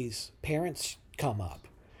hippie's parents come up,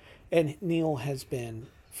 and Neil has been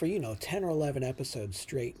for 10 or 11 episodes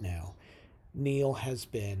straight now. Neil has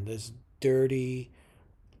been this dirty,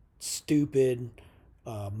 stupid,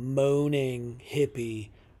 moaning hippie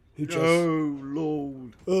who just, oh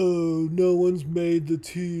Lord, oh, no one's made the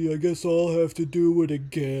tea, I guess I'll have to do it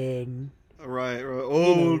again. Right.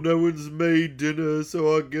 Oh, no one's made dinner,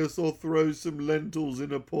 so I guess I'll throw some lentils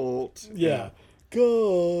in a pot. Yeah.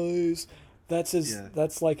 Guys. That's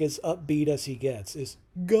like as upbeat as he gets. Is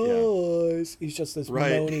guys. He's just this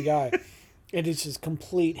moany guy. And he's just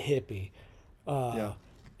complete hippie.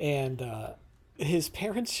 And his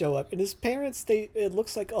parents show up, and his parents, it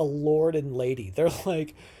looks like a lord and lady. They're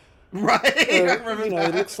like, right? I remember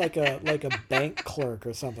it looks like a bank clerk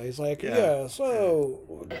or something. He's like,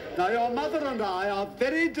 so. Now your mother and I are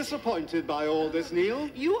very disappointed by all this, Neil.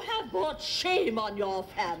 You have brought shame on your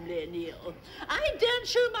family, Neil. I daren't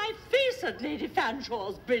show my face at Lady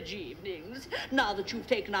Fanshaw's bridge evenings, now that you've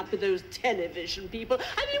taken up with those television people.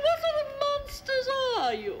 I mean, what sort of monsters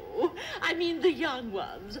are you? I mean, the young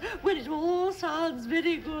ones. Well, it all sounds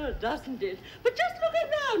very good, doesn't it? But just look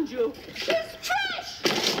around you. It's trash!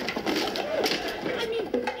 I mean,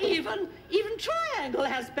 even Triangle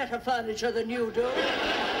has better furniture than you do.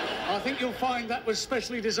 I think you'll find that was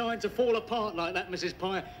specially designed to fall apart like that, Mrs.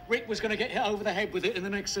 Pye. Rick was going to get hit over the head with it in the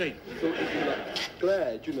next scene.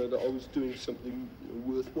 Glad, that I was doing something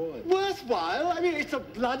worthwhile. Worthwhile? I mean, it's a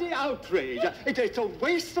bloody outrage. It's a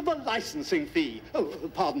waste of a licensing fee. Oh,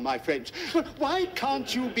 pardon my French. But why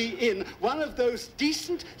can't you be in one of those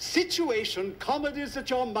decent situation comedies that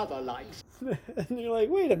your mother likes? And you're like,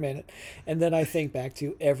 wait a minute. And then I think back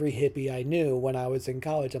to every hippie I knew when I was in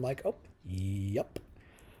college. I'm like, oh, yep.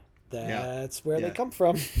 That's where they come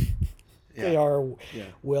from. They are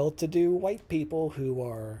well-to-do white people who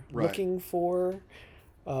are looking for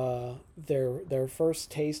their first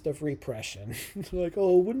taste of repression. Like,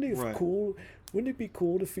 oh, wouldn't it be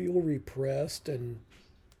cool to feel repressed and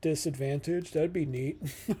disadvantaged? That'd be neat.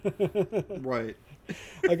 Right.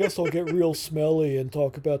 I guess I'll get real smelly and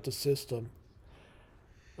talk about the system.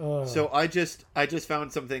 So I just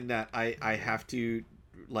found something that I have to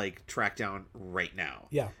track down right now.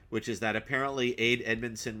 Yeah. Which is that apparently Aid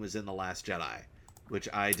Edmondson was in The Last Jedi, which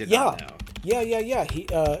I did not know. Yeah. He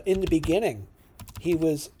in the beginning, he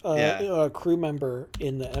was a crew member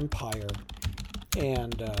in the Empire,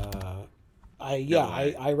 and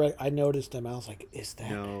I noticed him. I was like, is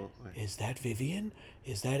that Vivian?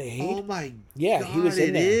 Is that Aid? Oh my God, he was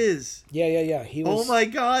in there. It is. Yeah. He was. Oh my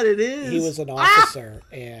God, it is. He was an officer,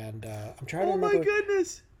 and I'm trying to remember. Oh my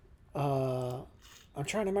goodness. I'm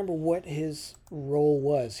trying to remember what his role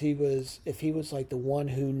was. If he was like the one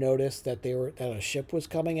who noticed that a ship was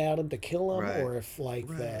coming at him to kill him, or if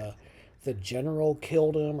the general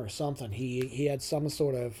killed him or something. He had some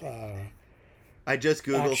sort of I just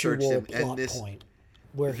Google searched him, and this point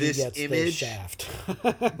where he gets the shaft.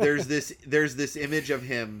 there's this image of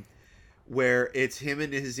him where it's him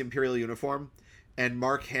in his Imperial uniform, and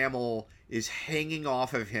Mark Hamill is hanging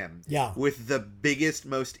off of him with the biggest,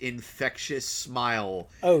 most infectious smile.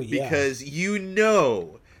 Oh, yeah. Because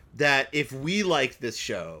that if we liked this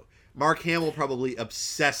show, Mark Hamill probably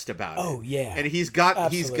obsessed about it. Oh, yeah. And he's got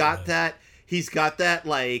that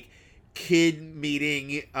like kid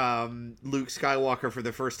meeting Luke Skywalker for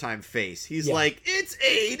the first time face. He's like, it's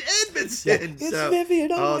Aid Edmondson. It's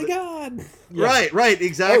Vivian. Oh my God. Right,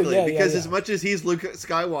 exactly. Because as much as he's Luke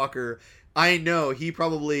Skywalker, I know he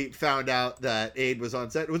probably found out that Aid was on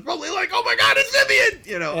set. It was probably like, oh my God, it's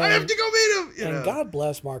Vivian! I have to go meet him! God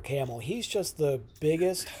bless Mark Hamill. He's just the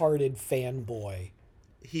biggest hearted fanboy.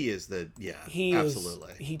 He is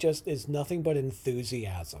absolutely. He just is nothing but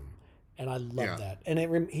enthusiasm. And I love that.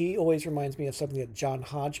 And he always reminds me of something that John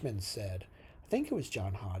Hodgman said. I think it was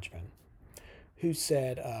John Hodgman who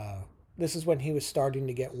said, this is when he was starting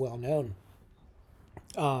to get well known.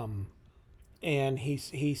 And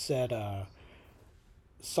he said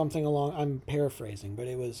something along, I'm paraphrasing, but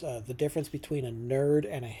it was the difference between a nerd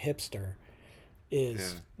and a hipster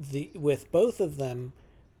is with both of them,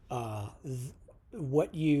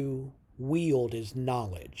 what you wield is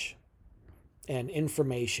knowledge and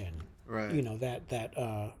information. Right. I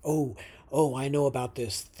know about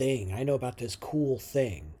this thing. I know about this cool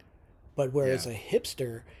thing. But whereas a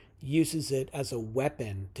hipster uses it as a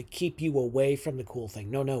weapon to keep you away from the cool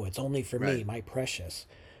thing. No, it's only for me, my precious.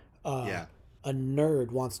 A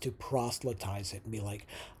nerd wants to proselytize it and be like,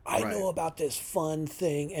 I know about this fun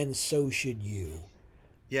thing, and so should you.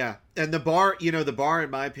 Yeah, and the bar in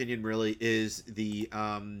my opinion really is the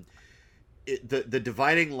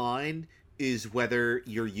dividing line is whether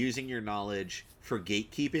you're using your knowledge for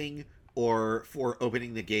gatekeeping or for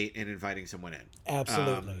opening the gate and inviting someone in.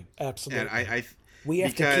 Absolutely. And we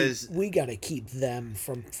got to keep them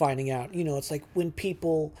from finding out. It's like when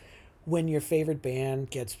your favorite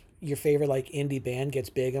like indie band gets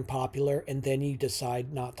big and popular, and then you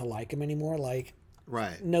decide not to like them anymore. Like,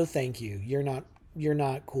 no, thank you. You're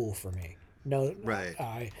not cool for me. No,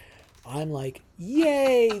 I'm like,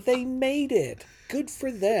 yay, they made it. Good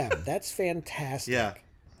for them. That's fantastic. Yeah,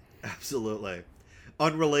 absolutely.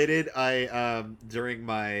 Unrelated, I during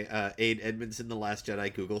my Aid Edmondson The Last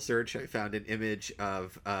Jedi Google search, I found an image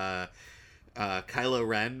of Kylo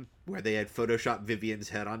Ren where they had photoshopped Vivian's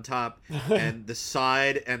head on top, and the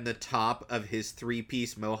side and the top of his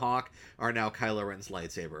 3-piece mohawk are now Kylo Ren's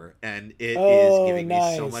lightsaber, and it is giving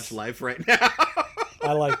me so much life right now.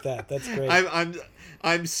 I like that. That's great.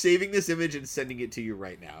 I'm saving this image and sending it to you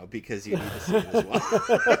right now because you need to see it as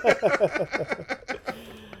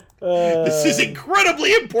well. This is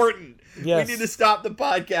incredibly important. Yes. We need to stop the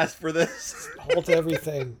podcast for this. Halt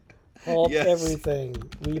everything. Halt everything.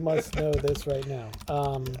 We must know this right now.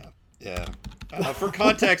 Yeah. For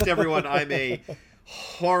context, everyone, I'm a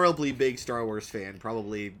horribly big Star Wars fan.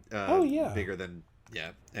 Probably bigger than...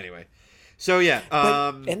 Yeah. Anyway. So, yeah.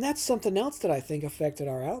 And that's something else that I think affected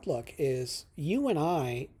our outlook is you and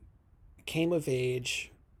I came of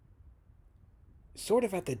age sort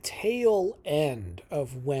of at the tail end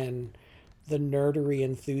of when the nerdery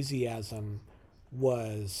enthusiasm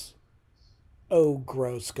was, oh,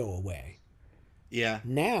 gross, go away. Yeah.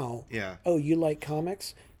 Now, oh, you like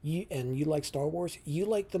comics? You like Star Wars? You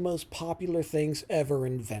like the most popular things ever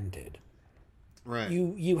invented. Right.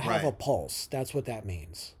 You have a pulse. That's what that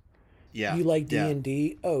means. Yeah. You like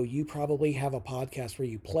D&D? Oh, you probably have a podcast where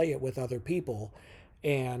you play it with other people.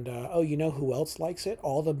 And, oh, you know who else likes it?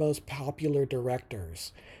 All the most popular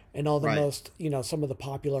directors and all the most, some of the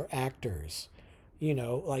popular actors.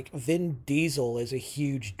 Like Vin Diesel is a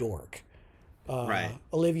huge dork.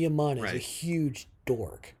 Olivia Munn is a huge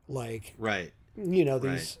dork. Like,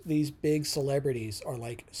 these big celebrities are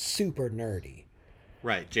like super nerdy.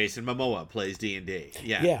 Right. Jason Momoa plays D&D.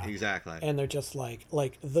 Yeah, exactly. And they're just like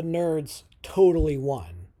the nerds totally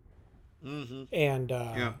won. Mm-hmm.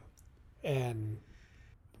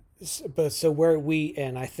 So where we,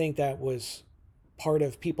 and I think that was part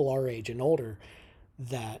of people our age and older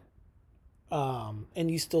that,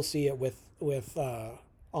 and you still see it with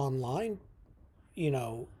online,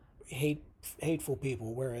 hateful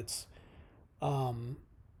people where it's,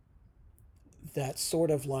 that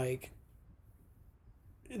sort of like,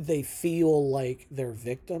 they feel like they're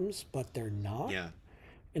victims, but they're not. Yeah.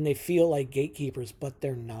 And they feel like gatekeepers, but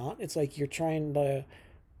they're not. It's like you're trying to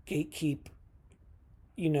gatekeep,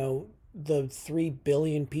 the 3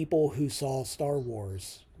 billion people who saw Star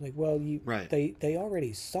Wars. Like, well, they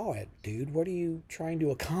already saw it, dude. What are you trying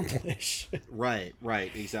to accomplish? Right,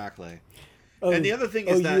 exactly. Oh, and the other thing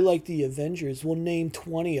is that... you like the Avengers? We'll name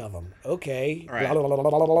 20 of them. Okay. Right. Blah, blah, blah,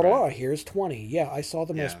 blah, blah, blah. Here's 20. Yeah, I saw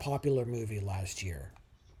the most popular movie last year.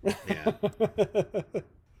 Yeah.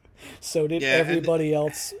 So did everybody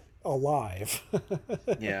else alive.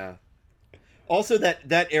 Yeah. Also,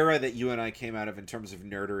 that era that you and I came out of in terms of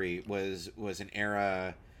nerdery was an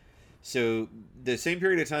era. So the same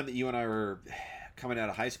period of time that you and I were coming out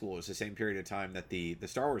of high school was the same period of time that the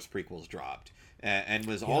Star Wars prequels dropped, and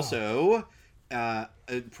was also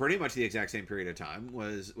pretty much the exact same period of time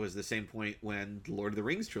was the same point when the Lord of the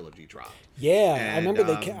Rings trilogy dropped. Yeah, and,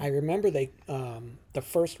 I remember they the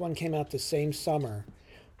first one came out the same summer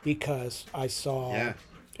because I saw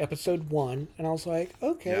episode 1 and I was like,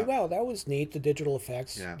 okay, wow, that was neat. The digital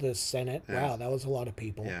effects, the Senate, wow, that was a lot of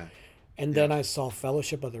people. Yeah. And then I saw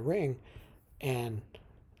Fellowship of the Ring, and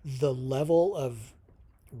the level of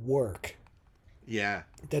work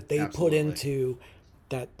that they put into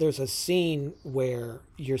that. There's a scene where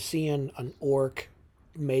you're seeing an orc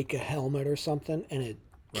make a helmet or something, and it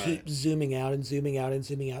keeps zooming out and zooming out and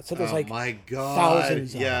zooming out. So there's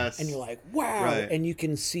thousands of them, and you're like, wow, and you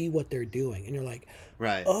can see what they're doing, and you're like,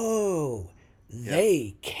 oh,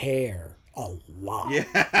 they care a lot.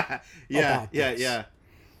 Yeah.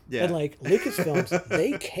 And like Lucasfilms,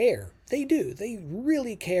 they care. They do. They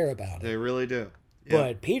really care about it. They really do. Yeah.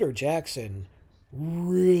 But Peter Jackson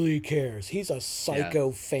really cares. He's a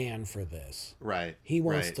psycho fan for this. Right. He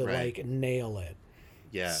wants to like nail it.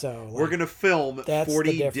 Yeah. So we're going to film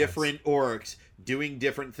 40 different orcs doing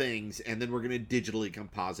different things, and then we're going to digitally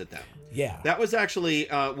composite them. Yeah. That was actually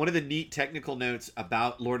one of the neat technical notes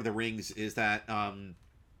about Lord of the Rings is that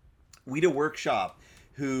Weta Workshop,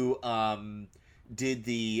 who did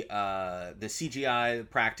the CGI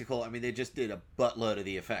practical, I mean, they just did a buttload of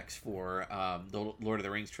the effects for the Lord of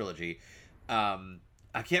the Rings trilogy. I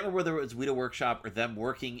can't remember whether it was Weta Workshop or them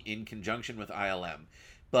working in conjunction with ILM,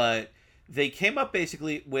 but they came up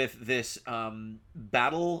basically with this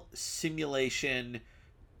battle simulation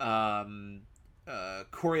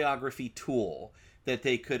choreography tool that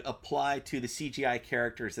they could apply to the CGI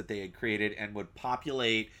characters that they had created and would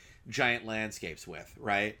populate giant landscapes with,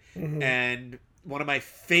 right? Mm-hmm. And one of my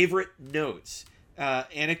favorite notes,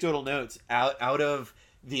 anecdotal notes out of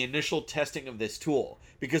the initial testing of this tool,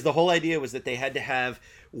 because the whole idea was that they had to have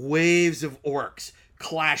waves of orcs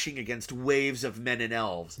clashing against waves of men and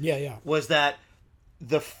elves. Yeah. Was that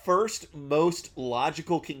the first most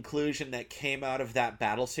logical conclusion that came out of that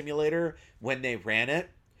battle simulator when they ran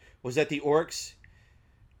it was that the orcs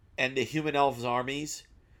and the human elves armies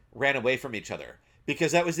ran away from each other,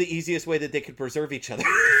 because that was the easiest way that they could preserve each other.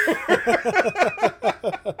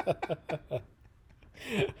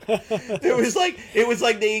 It was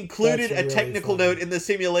like they included That's a technical really note in the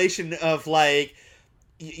simulation of like,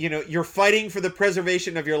 you know, you're fighting for the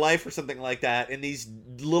preservation of your life or something like that, and these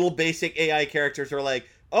little basic AI characters are like,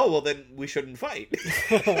 oh, well, then we shouldn't fight.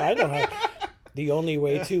 I know how. The only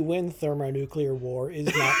way to win thermonuclear war is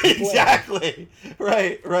not to play. Exactly.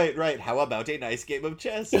 Right. How about a nice game of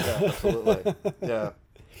chess? Yeah, absolutely. Yeah.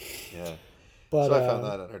 But, so I found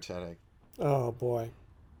that entertaining. Oh, boy.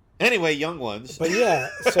 Anyway, young ones. But yeah,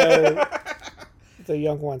 so the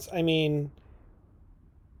young ones. I mean,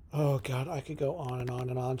 oh God, I could go on and on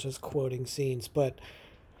and on just quoting scenes, but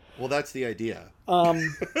well, that's the idea. I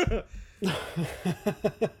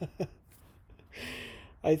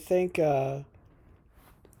think at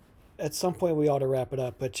some point we ought to wrap it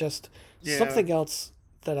up, but just something else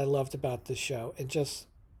that I loved about this show, and just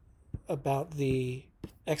about the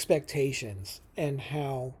expectations, and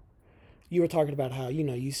how you were talking about how, you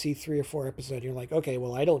know, you see 3 or 4 episodes and you're like, okay,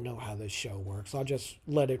 well, I don't know how this show works. I'll just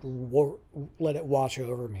let it wash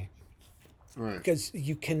over me. Right. Because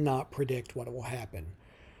you cannot predict what will happen.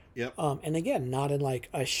 Yep. And again, not in like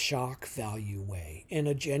a shock value way, in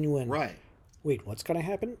a genuine, right. Wait, what's going to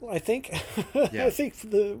happen? I think, Yeah. I think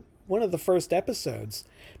one of the first episodes,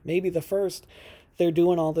 maybe the first, they're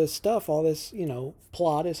doing all this stuff, all this, you know,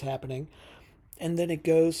 plot is happening. And then it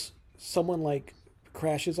goes, someone like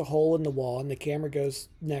crashes a hole in the wall and the camera goes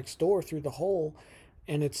next door through the hole.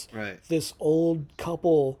 And it's this old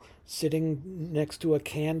couple sitting next to a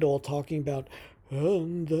candle talking about,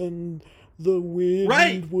 and then the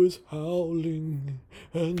wind was howling.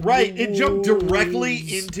 And it jumped directly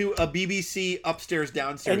into a BBC upstairs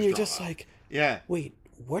downstairs and you're drama. just like, yeah, wait,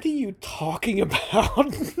 what are you talking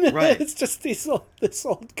about? Right. It's just this old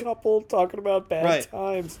couple talking about bad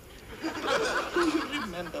times. Do you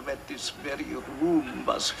remember that this very room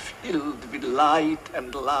was filled with light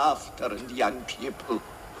and laughter and young people?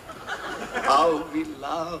 How we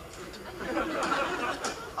laughed.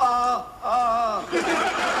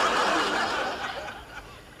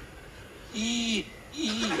 Eat.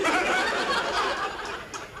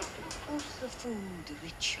 Of the food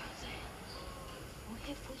ritual, then? Or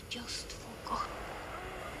have we just forgotten?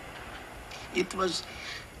 It was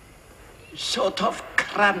sort of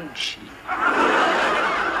crunchy.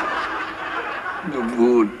 The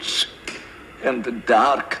woods and the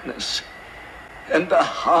darkness and the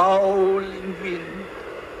howling wind.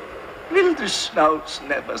 Will the snouts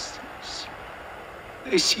never cease?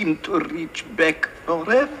 They seem to reach back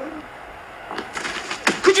forever.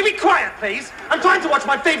 Could you be quiet, please? I'm trying to watch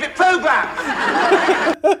my favorite program.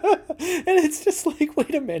 And it's just like,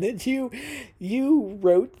 wait a minute, you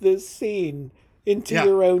wrote this scene into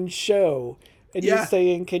your own show, and you're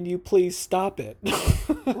saying, can you please stop it?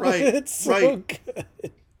 Right. It's so good.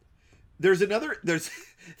 There's another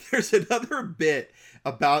bit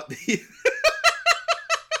about the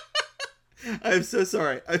I'm so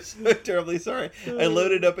sorry. I'm so terribly sorry. I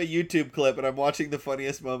loaded up a YouTube clip and I'm watching the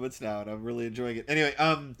funniest moments now and I'm really enjoying it. Anyway,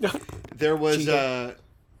 there was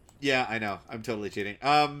yeah, I know. I'm totally cheating.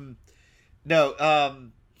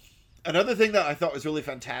 Another thing that I thought was really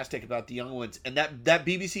fantastic about the young ones, and that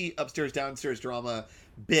BBC upstairs downstairs drama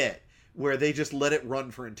bit where they just let it run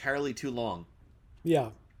for entirely too long. Yeah.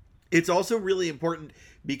 It's also really important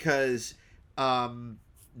because the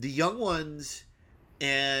young ones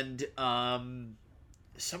and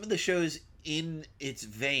some of the shows in its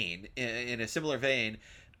vein, in a similar vein,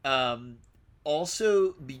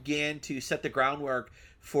 also began to set the groundwork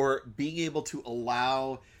for being able to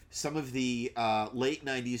allow some of the late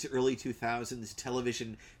 90s, early 2000s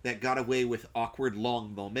television that got away with awkward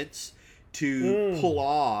long moments to pull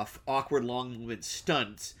off awkward long moment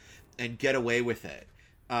stunts and get away with it.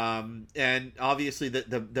 And obviously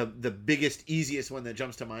the biggest, easiest one that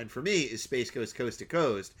jumps to mind for me is Space Ghost Coast to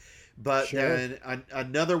Coast. But then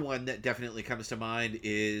another one that definitely comes to mind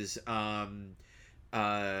is Tim and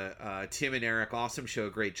Eric Awesome Show,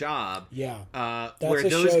 Great Job. Yeah. That's where a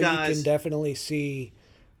those show guys, you can definitely see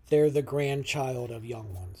they're the grandchild of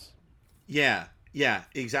young ones. Yeah,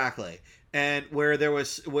 exactly. And where there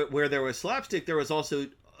was slapstick, there was also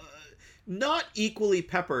not equally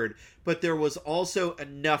peppered, but there was also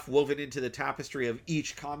enough woven into the tapestry of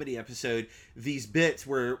each comedy episode, these bits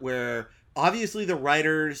where obviously the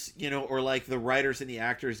writers, or like the writers and the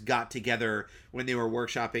actors got together when they were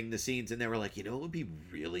workshopping the scenes, and they were like, what would be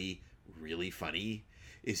really, really funny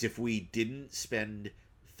is if we didn't spend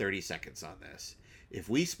 30 seconds on this. If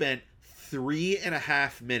we spent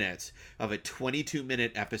 3.5 minutes of a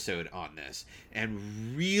 22-minute episode on this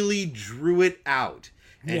and really drew it out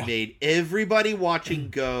and made everybody watching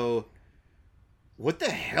go, what the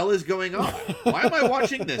hell is going on? Why am I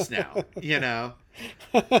watching this now?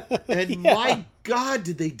 And my God,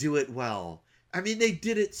 did they do it well. I mean, they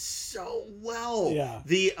did it so well. Yeah.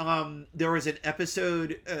 There was an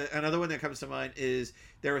episode, another one that comes to mind is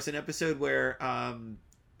there was an episode where,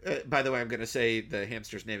 by the way, I'm going to say the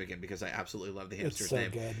hamster's name again because I absolutely love the hamster's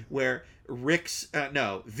name. Good. Where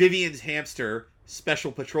Vivian's hamster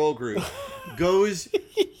special patrol group goes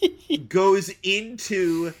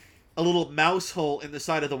into a little mouse hole in the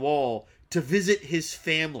side of the wall to visit his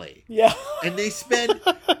family. Yeah. And they spend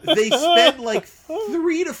like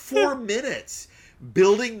 3 to 4 minutes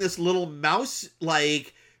building this little mouse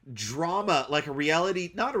like drama, like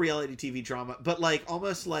not a reality TV drama, but like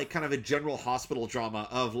almost like kind of a general hospital drama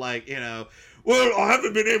of like, well, I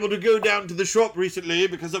haven't been able to go down to the shop recently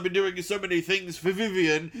because I've been doing so many things for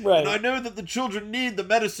Vivian. Right. And I know that the children need the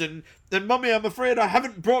medicine. And Mummy, I'm afraid I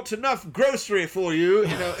haven't brought enough grocery for you.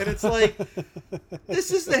 And it's like,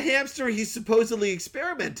 this is the hamster he's supposedly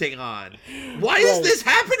experimenting on. Why is this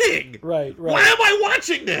happening? Right. Why am I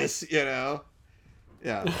watching this? Yeah.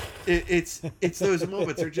 It's those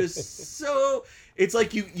moments are just so... It's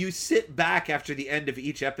like you sit back after the end of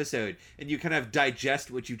each episode and you kind of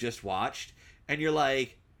digest what you just watched. And you're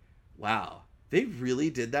like, wow, they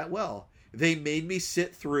really did that well. They made me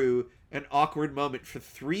sit through an awkward moment for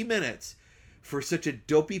 3 minutes for such a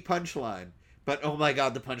dopey punchline. But oh my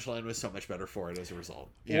God, the punchline was so much better for it as a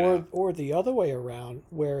result. Or the other way around,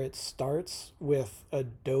 where it starts with a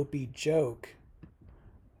dopey joke,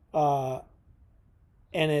 and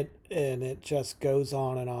it just goes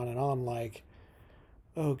on and on and on. Like,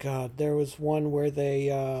 oh God, there was one where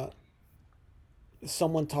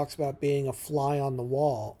someone talks about being a fly on the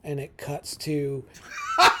wall, and it cuts to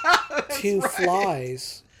two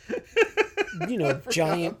flies,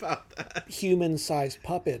 giant human-sized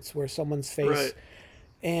puppets where someone's face, right.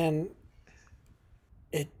 And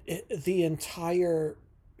the entire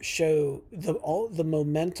show, the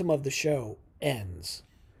momentum of the show ends.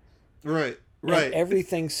 Right. And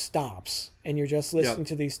everything stops, and you're just listening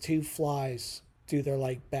to these two flies do their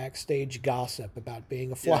like backstage gossip about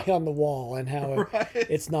being a fly on the wall and how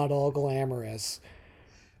it's not all glamorous.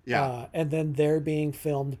 Yeah. And then they're being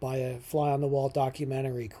filmed by a fly on the wall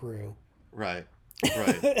documentary crew. Right.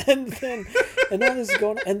 and that is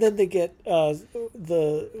going, and then they get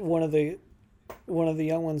one of the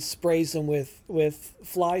young ones sprays them with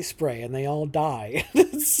fly spray and they all die.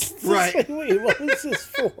 Right. Wait, what is this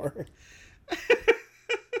for?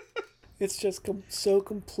 It's just so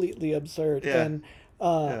completely absurd. Yeah. And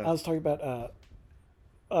I was talking about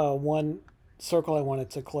one circle I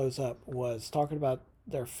wanted to close up was talking about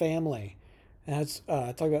their family. And I was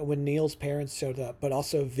talking about when Neil's parents showed up, but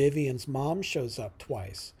also Vivian's mom shows up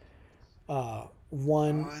twice.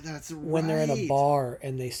 When they're in a bar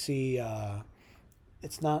and they see,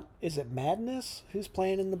 is it Madness who's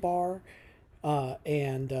playing in the bar?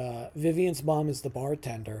 And Vivian's mom is the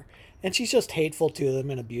bartender. And she's just hateful to them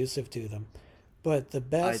and abusive to them. But the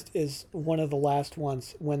best is one of the last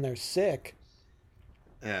ones when they're sick.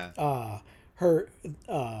 Yeah. The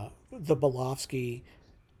Bolofsky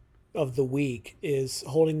of the week is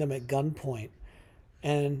holding them at gunpoint.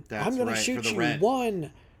 And I'm going to shoot you. rent.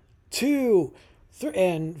 1, 2, 3.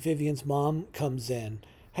 And Vivian's mom comes in.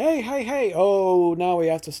 Hey. Oh, now we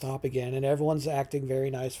have to stop again. And everyone's acting very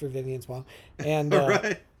nice for Vivian's mom. And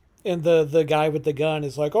and the guy with the gun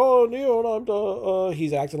is like, oh, Neil,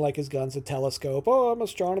 he's acting like his gun's a telescope. Oh, I'm an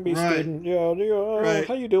astronomy student. Yeah,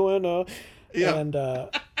 how you doing? And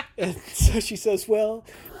so she says, well...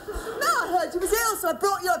 No, I heard you was ill, so I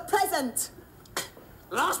brought you a present.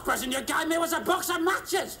 Last present you gave me was a box of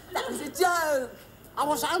matches. That was a joke. I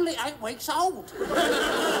was only 8 weeks old.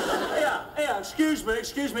 Here,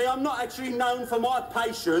 excuse me, I'm not actually known for my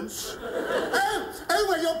patience. Oh,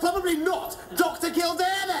 well, you're probably not Dr. Kildare,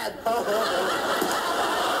 then.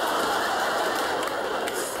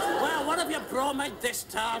 Well, what have you brought me this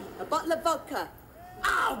time? A bottle of vodka.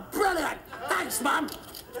 Oh, brilliant. Thanks, Mum.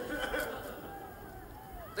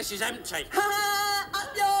 This is empty. Ha!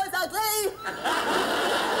 Up yours, ugly!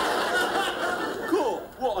 Cool.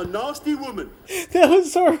 What a nasty woman. That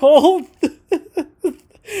was her whole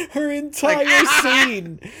her entire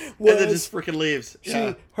scene was, and then just freaking leaves.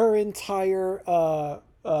 Her entire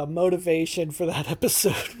motivation for that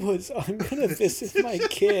episode was, I'm gonna visit my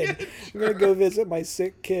kid. I'm gonna go visit my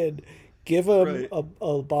sick kid. Give him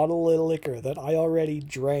a bottle of liquor that I already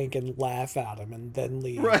drank and laugh at him and then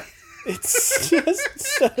leave. Right. It's just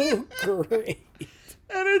so great.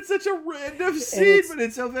 And it's such a random scene, but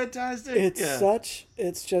it's so fantastic.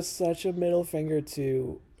 It's just such a middle finger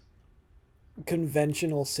to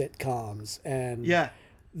conventional sitcoms and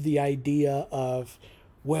the idea of,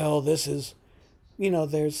 well, this is,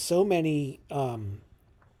 there's so many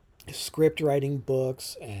script writing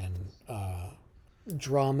books and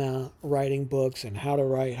drama writing books and how to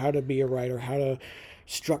write, how to be a writer, how to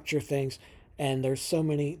structure things. And there's so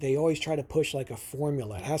many, they always try to push like a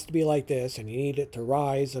formula. It has to be like this, and you need it to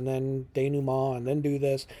rise, and then denouement, and then do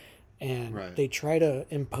this. And they try to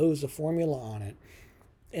impose a formula on it.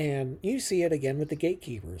 And you see it again with the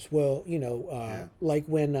gatekeepers. Well, like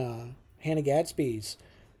when Hannah Gadsby's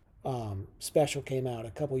special came out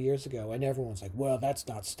a couple years ago, and everyone's like, well, that's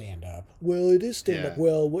not stand-up. Well, it is stand-up.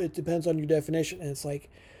 Well, it depends on your definition. And it's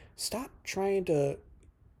like, stop trying to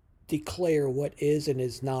declare what is and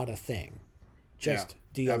is not a thing. Just,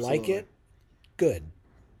 do you like it? Good.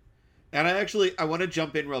 And I want to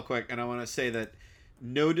jump in real quick, and I want to say that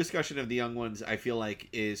no discussion of the young ones, I feel like,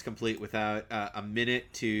 is complete without a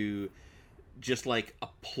minute to just like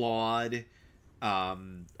applaud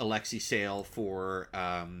Alexi Sale for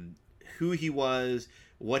who he was,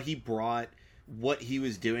 what he brought, what he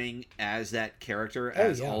was doing as that character,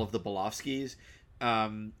 as all of the Bolofskis.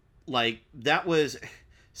 Like, that was...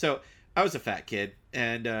 So, I was a fat kid,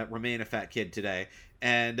 and remain a fat kid today.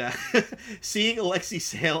 And seeing Alexi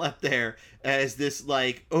Sale up there as this,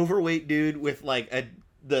 like, overweight dude with, like,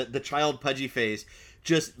 the child pudgy face,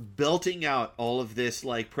 just belting out all of this,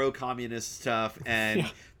 like, pro-communist stuff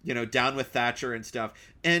and, down with Thatcher and stuff.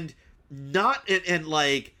 And not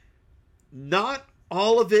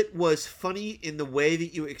all of it was funny in the way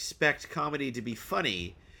that you expect comedy to be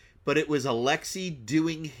funny, but it was Alexi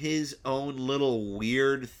doing his own little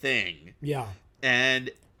weird thing. Yeah.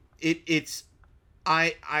 And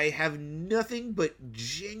I have nothing but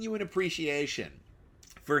genuine appreciation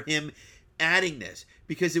for him adding this,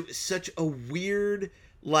 because it was such a weird,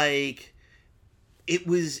 like, it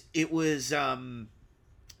was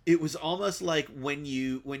almost like when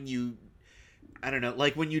you I don't know,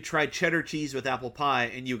 like when you try cheddar cheese with apple pie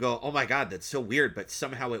and you go, oh my God, that's so weird, but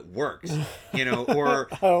somehow it works, or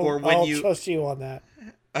when I'll trust you on that.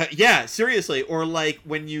 Yeah, seriously. Or like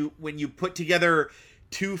when you put together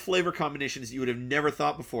two flavor combinations you would have never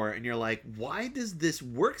thought before, and you're like, why does this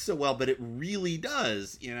work so well? But it really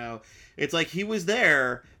does. It's like he was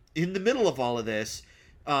there in the middle of all of this,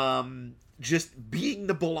 just being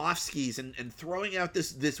the Bolofskis and throwing out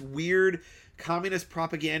this weird communist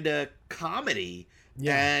propaganda comedy.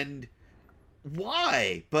 And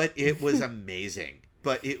why? But it was amazing.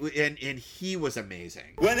 But and he was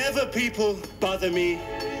amazing. Whenever people bother me,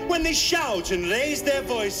 when they shout and raise their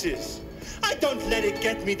voices, I don't let it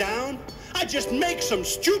get me down. I just make some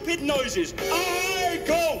stupid noises. I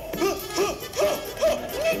go.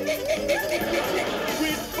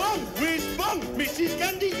 Whiz bang, Mrs.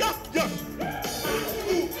 Candy, yuck, yuck.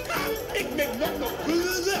 Ik make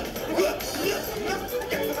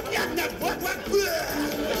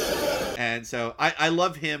And so I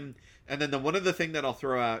love him. And then one other thing that I'll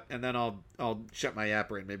throw out, and then I'll shut my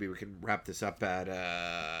yapper and maybe we can wrap this up at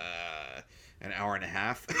an hour and a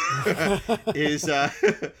half, is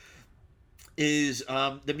the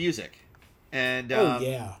music. And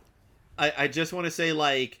I just want to say,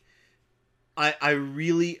 like, I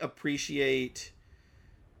really appreciate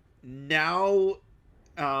now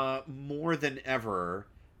more than ever.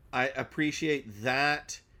 I appreciate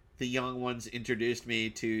that the young ones introduced me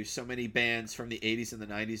to so many bands from the 80s and the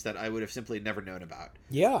 90s that I would have simply never known about.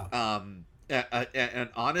 Yeah. And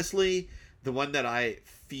honestly, the one that I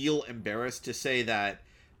feel embarrassed to say that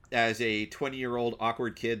as a 20-year-old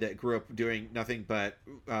awkward kid that grew up doing nothing but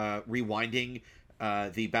rewinding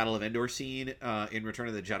the Battle of Endor scene in Return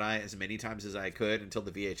of the Jedi as many times as I could until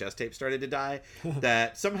the VHS tape started to die,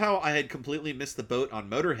 that somehow I had completely missed the boat on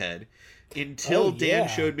Motorhead until Dan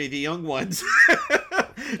showed me the young ones.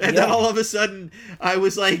 And then all of a sudden I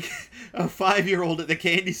was like a 5-year-old at the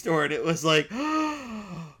candy store, and it was like,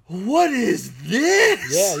 what is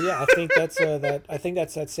this? Yeah. I think that's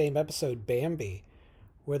that same episode, Bambi,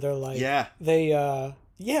 where they're like,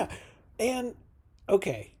 and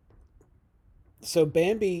okay. So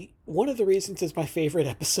Bambi, one of the reasons it's my favorite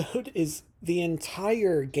episode is the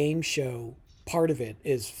entire game show part of it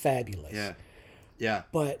is fabulous. Yeah.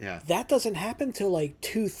 But yeah. that doesn't happen till like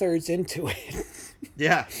 2/3 into it.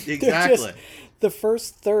 Yeah, exactly. The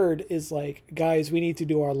first third is like, guys, we need to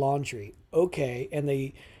do our laundry. Okay. And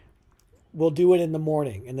they will do it in the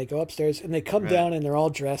morning, and they go upstairs and they come down and they're all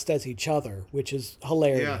dressed as each other, which is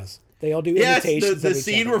hilarious. Yeah. They all do imitations the of each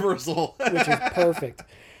scene other, reversal. which is perfect.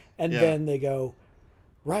 And then they go,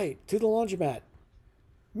 right, to the laundromat.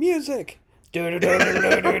 Music. And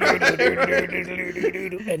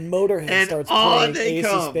Motorhead starts playing Ace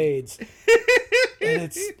of Spades.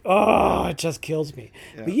 And it just kills me.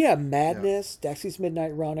 Yeah. But yeah, Madness, Dexy's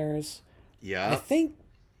Midnight Runners. Yeah. I think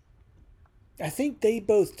they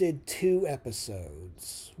both did 2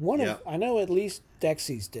 episodes. I know at least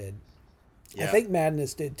Dexy's did. Yeah. I think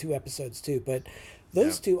Madness did 2 episodes too, but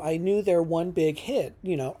those 2, I knew they're one big hit,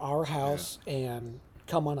 Our House and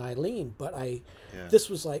Come On Eileen, but this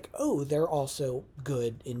was like, oh, they're also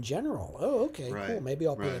good in general. Oh, okay, cool. Maybe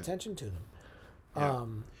I'll pay attention to them.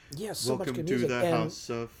 So Welcome much good music. To the House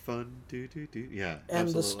of Fun. Yeah, and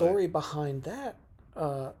absolutely. the story behind that,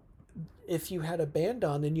 if you had a band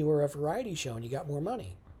on, then you were a variety show and you got more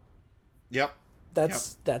money. Yep.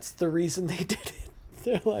 That's the reason they did it.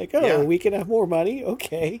 They're like, we can have more money.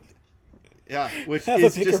 Okay. Yeah, which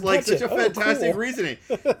is just like such a fantastic reasoning.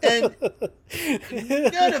 And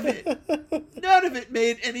none of it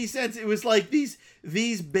made any sense. It was like these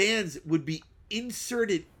bands would be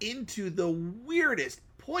inserted into the weirdest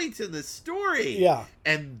points in the story. Yeah.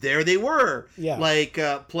 And there they were. Yeah. Like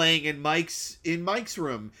playing in Mike's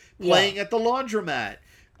room, playing at the laundromat,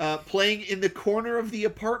 playing in the corner of the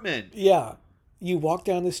apartment. Yeah. You walk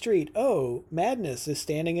down the street. Oh, Madness is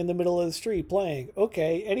standing in the middle of the street playing.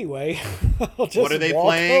 Okay, anyway. I'll just what are they walk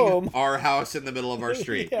playing? Home. Our House in the middle of our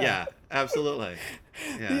street. Yeah, absolutely.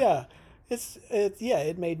 Yeah.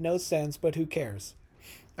 It made no sense, but who cares?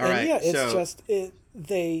 All right. Yeah, it's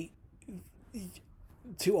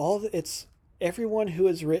everyone who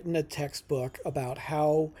has written a textbook about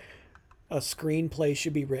how a screenplay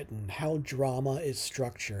should be written, how drama is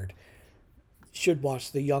structured, should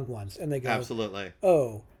watch the young ones. And they go, absolutely.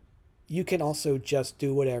 Oh, you can also just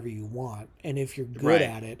do whatever you want. And if you're good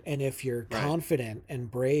at it, and if you're confident and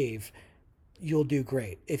brave, you'll do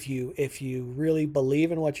great. If you really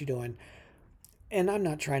believe in what you're doing. And I'm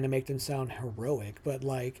not trying to make them sound heroic, but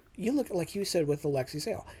like you look, like you said with Alexei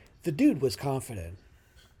Sayle, the dude was confident.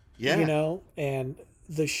 Yeah. And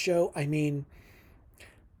the show, I mean,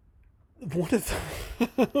 one of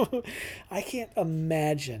the, I can't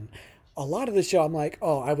imagine. A lot of the show, I'm like,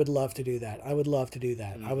 oh, I would love to do that. I would love to do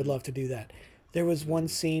that. I would love to do that. There was one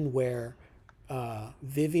scene where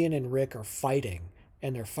Vivian and Rick are fighting,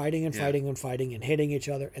 and they're fighting and fighting and fighting and hitting each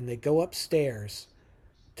other, and they go upstairs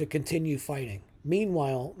to continue fighting.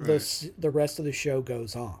 Meanwhile, the rest of the show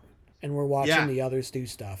goes on, and we're watching the others do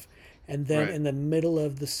stuff. And then in the middle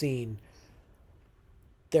of the scene,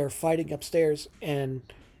 they're fighting upstairs, and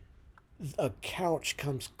a couch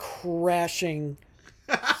comes crashing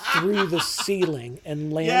through the ceiling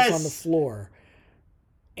and lands on the floor,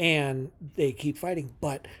 and they keep fighting.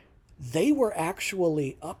 But they were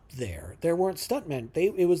actually up there. There weren't stuntmen.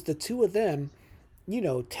 It was the 2 of them,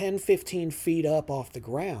 10, 15 feet up off the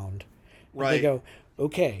ground. Right. They go,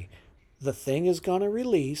 okay, the thing is going to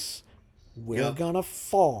release. We're going to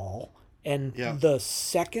fall. And the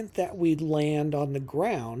second that we land on the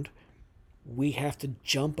ground, we have to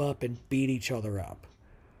jump up and beat each other up.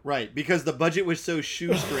 Right, because the budget was so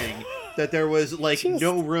shoestring that there was like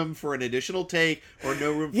no room for an additional take or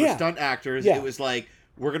no room for stunt actors. It was like,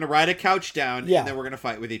 we're going to ride a couch down and then we're going to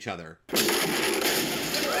fight with each other.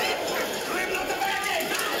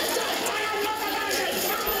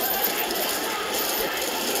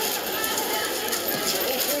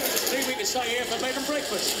 See, we can stay here for bed and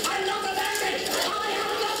breakfast. I'm not a virgin! I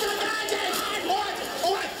am not a virgin!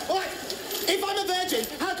 All right. If I'm a virgin,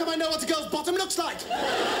 how come I know what a girl's bottom looks like?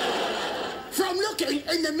 From looking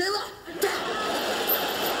in the mirror?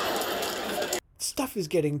 Stuff is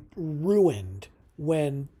getting ruined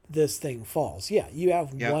when this thing falls. Yeah, you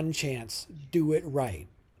have one chance. Do it right.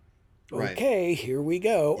 Okay, here we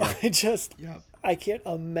go. I can't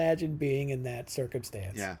imagine being in that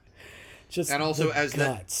circumstance. Yeah. And also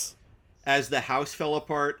as the house fell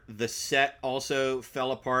apart, the set also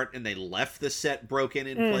fell apart, and they left the set broken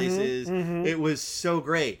in places. Mm-hmm. It was so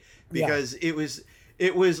great because it was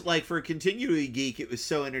like, for a continuity geek, it was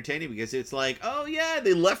so entertaining because it's like, oh yeah,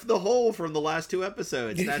 they left the hole from the last 2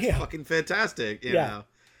 episodes. That's fucking fantastic. You know?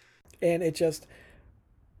 And it just,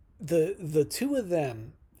 the 2 of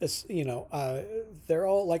them, they're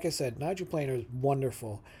all, like I said, Nigel Planer is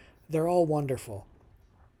wonderful. They're all wonderful.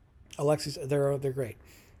 Alexis, they're great.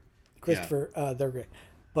 Christopher, they're great.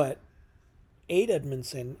 But Ade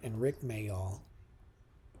Edmondson and Rick Mayall,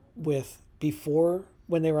 before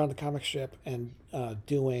when they were on the comic strip and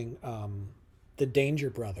doing the Danger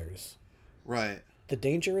Brothers. Right. The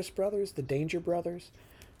Dangerous Brothers? The Danger Brothers?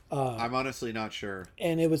 I'm honestly not sure.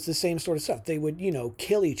 And it was the same sort of stuff. They would,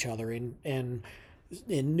 kill each other in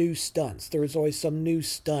new stunts. There was always some new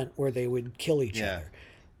stunt where they would kill each other.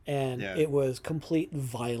 And it was complete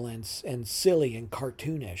violence and silly and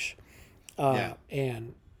cartoonish.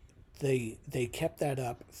 And they kept that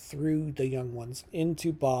up through the young ones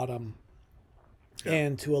into Bottom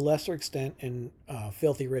and to a lesser extent in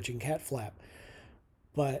Filthy Rich and Cat Flap.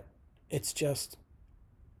 But it's just,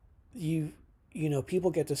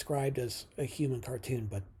 people get described as a human cartoon,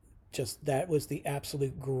 but just that was the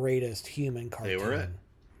absolute greatest human cartoon. They were it.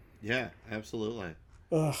 Yeah, absolutely.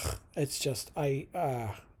 Ugh, it's just,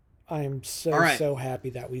 I'm so happy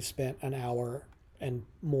that we spent an hour and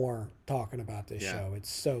more talking about this show.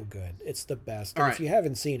 It's so good. It's the best. And if you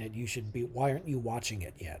haven't seen it, you should be. Why aren't you watching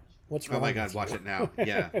it yet? What's wrong? Oh my God, watch it now.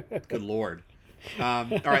 Yeah. Good Lord. All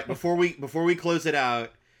right. Before we close it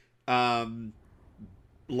out,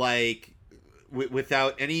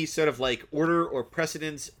 without any sort of like order or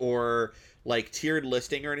precedence or like tiered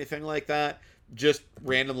listing or anything like that, just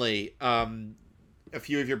randomly, a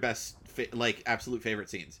few of your best, absolute favorite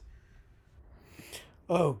scenes.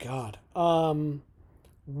 Oh God.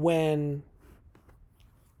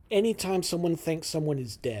 Anytime someone thinks someone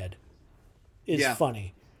is dead is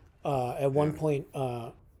funny. At one point,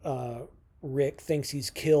 Rick thinks he's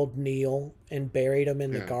killed Neil and buried him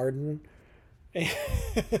in the garden,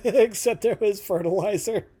 except there was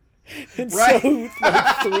fertilizer. And so 3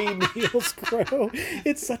 Neils grow.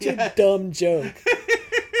 It's such a dumb joke.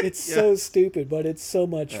 It's so stupid, but it's so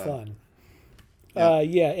much fun.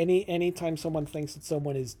 Anytime someone thinks that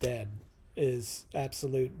someone is dead is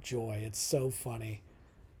absolute joy. It's so funny.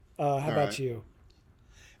 How about you?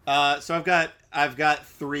 So I've got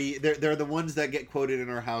 3. They're the ones that get quoted in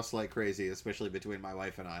our house like crazy, especially between my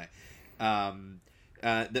wife and I.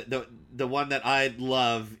 The one that I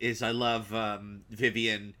love is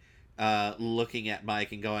Vivian looking at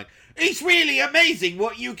Mike and going, "It's really amazing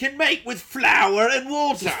what you can make with flour and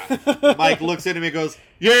water." Mike looks at him and goes,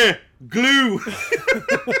 "Yeah, glue."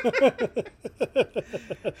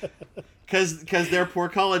 Because they're poor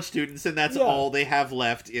college students and that's all they have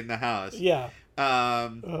left in the house. Yeah.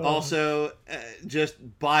 Also,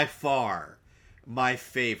 just by far my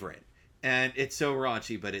favorite, and it's so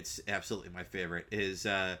raunchy, but it's absolutely my favorite, is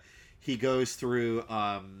he goes through...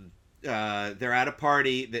 they're at a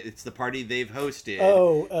party. It's the party they've hosted.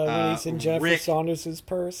 When he's in Jennifer Saunders'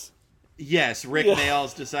 purse? Yes, Rick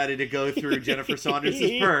Mayall's decided to go through Jennifer Saunders'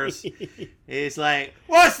 purse. He's like,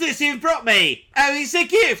 "What's this you've brought me? Oh, it's a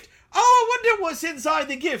gift. Oh, I wonder what's inside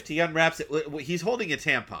the gift." He unwraps it. He's holding a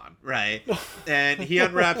tampon, right? And he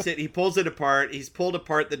unwraps it. He pulls it apart. He's pulled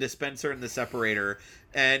apart the dispenser and the separator.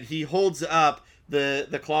 And he holds up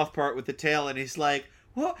the cloth part with the tail. And he's like,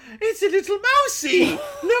 "What? It's a little mousey!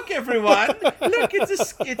 Look, everyone! Look, it's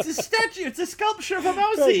a statue. It's a sculpture of a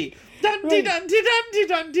mousey. Dun-de dun-de dun-de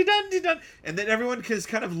dun-de dun-de dun." And then everyone is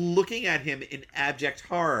kind of looking at him in abject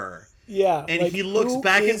horror. Yeah. And he looks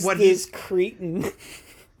back at what he's cretin.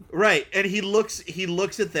 Right, and he looks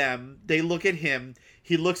at them. They look at him.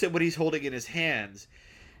 He looks at what he's holding in his hands.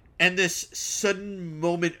 And this sudden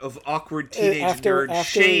moment of awkward teenage nerd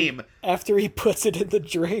shame. After he puts it in the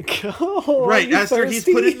drink. Oh, right, after he's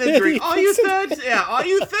put it in the drink. Are you thirsty? Yeah, are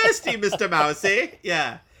you thirsty, Mr. Mousy?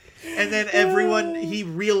 Yeah. And then he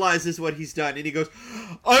realizes what he's done, and he goes,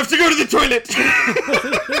 "I have to go to the toilet!" He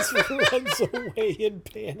just runs away in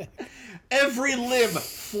panic. Every limb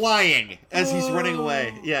flying as he's running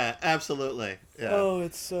away. Yeah, absolutely. Yeah. Oh,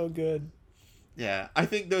 it's so good. Yeah, I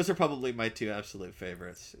think those are probably my 2 absolute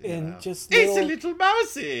favorites. Just it's a little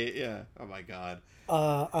mousy. Yeah. Oh my God.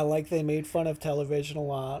 I like they made fun of television a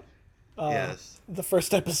lot. Yes. The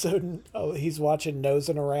first episode, he's watching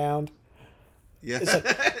Nosing Around. Yeah. It's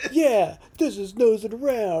like, yeah, this is Nosing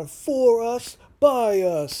Around for us, by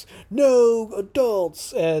us, no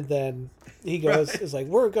adults. And then he goes, it's like,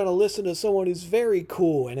 "We're going to listen to someone who's very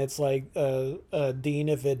cool." And it's like a dean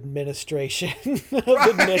of administration of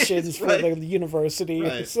admissions for the university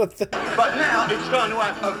or something. But now it's going to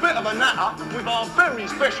have a bit of a natter with our very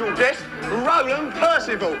special guest, Roland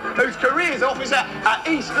Percival, whose career's officer at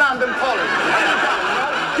East London College. How you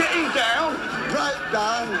going, Getting down. Right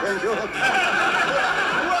down, thank you.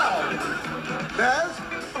 Well, Baz?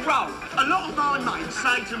 Roll, a lot of my mates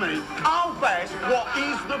say to me, "Oh, Baz, what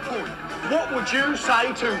is the point?" What would you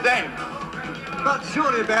say to them?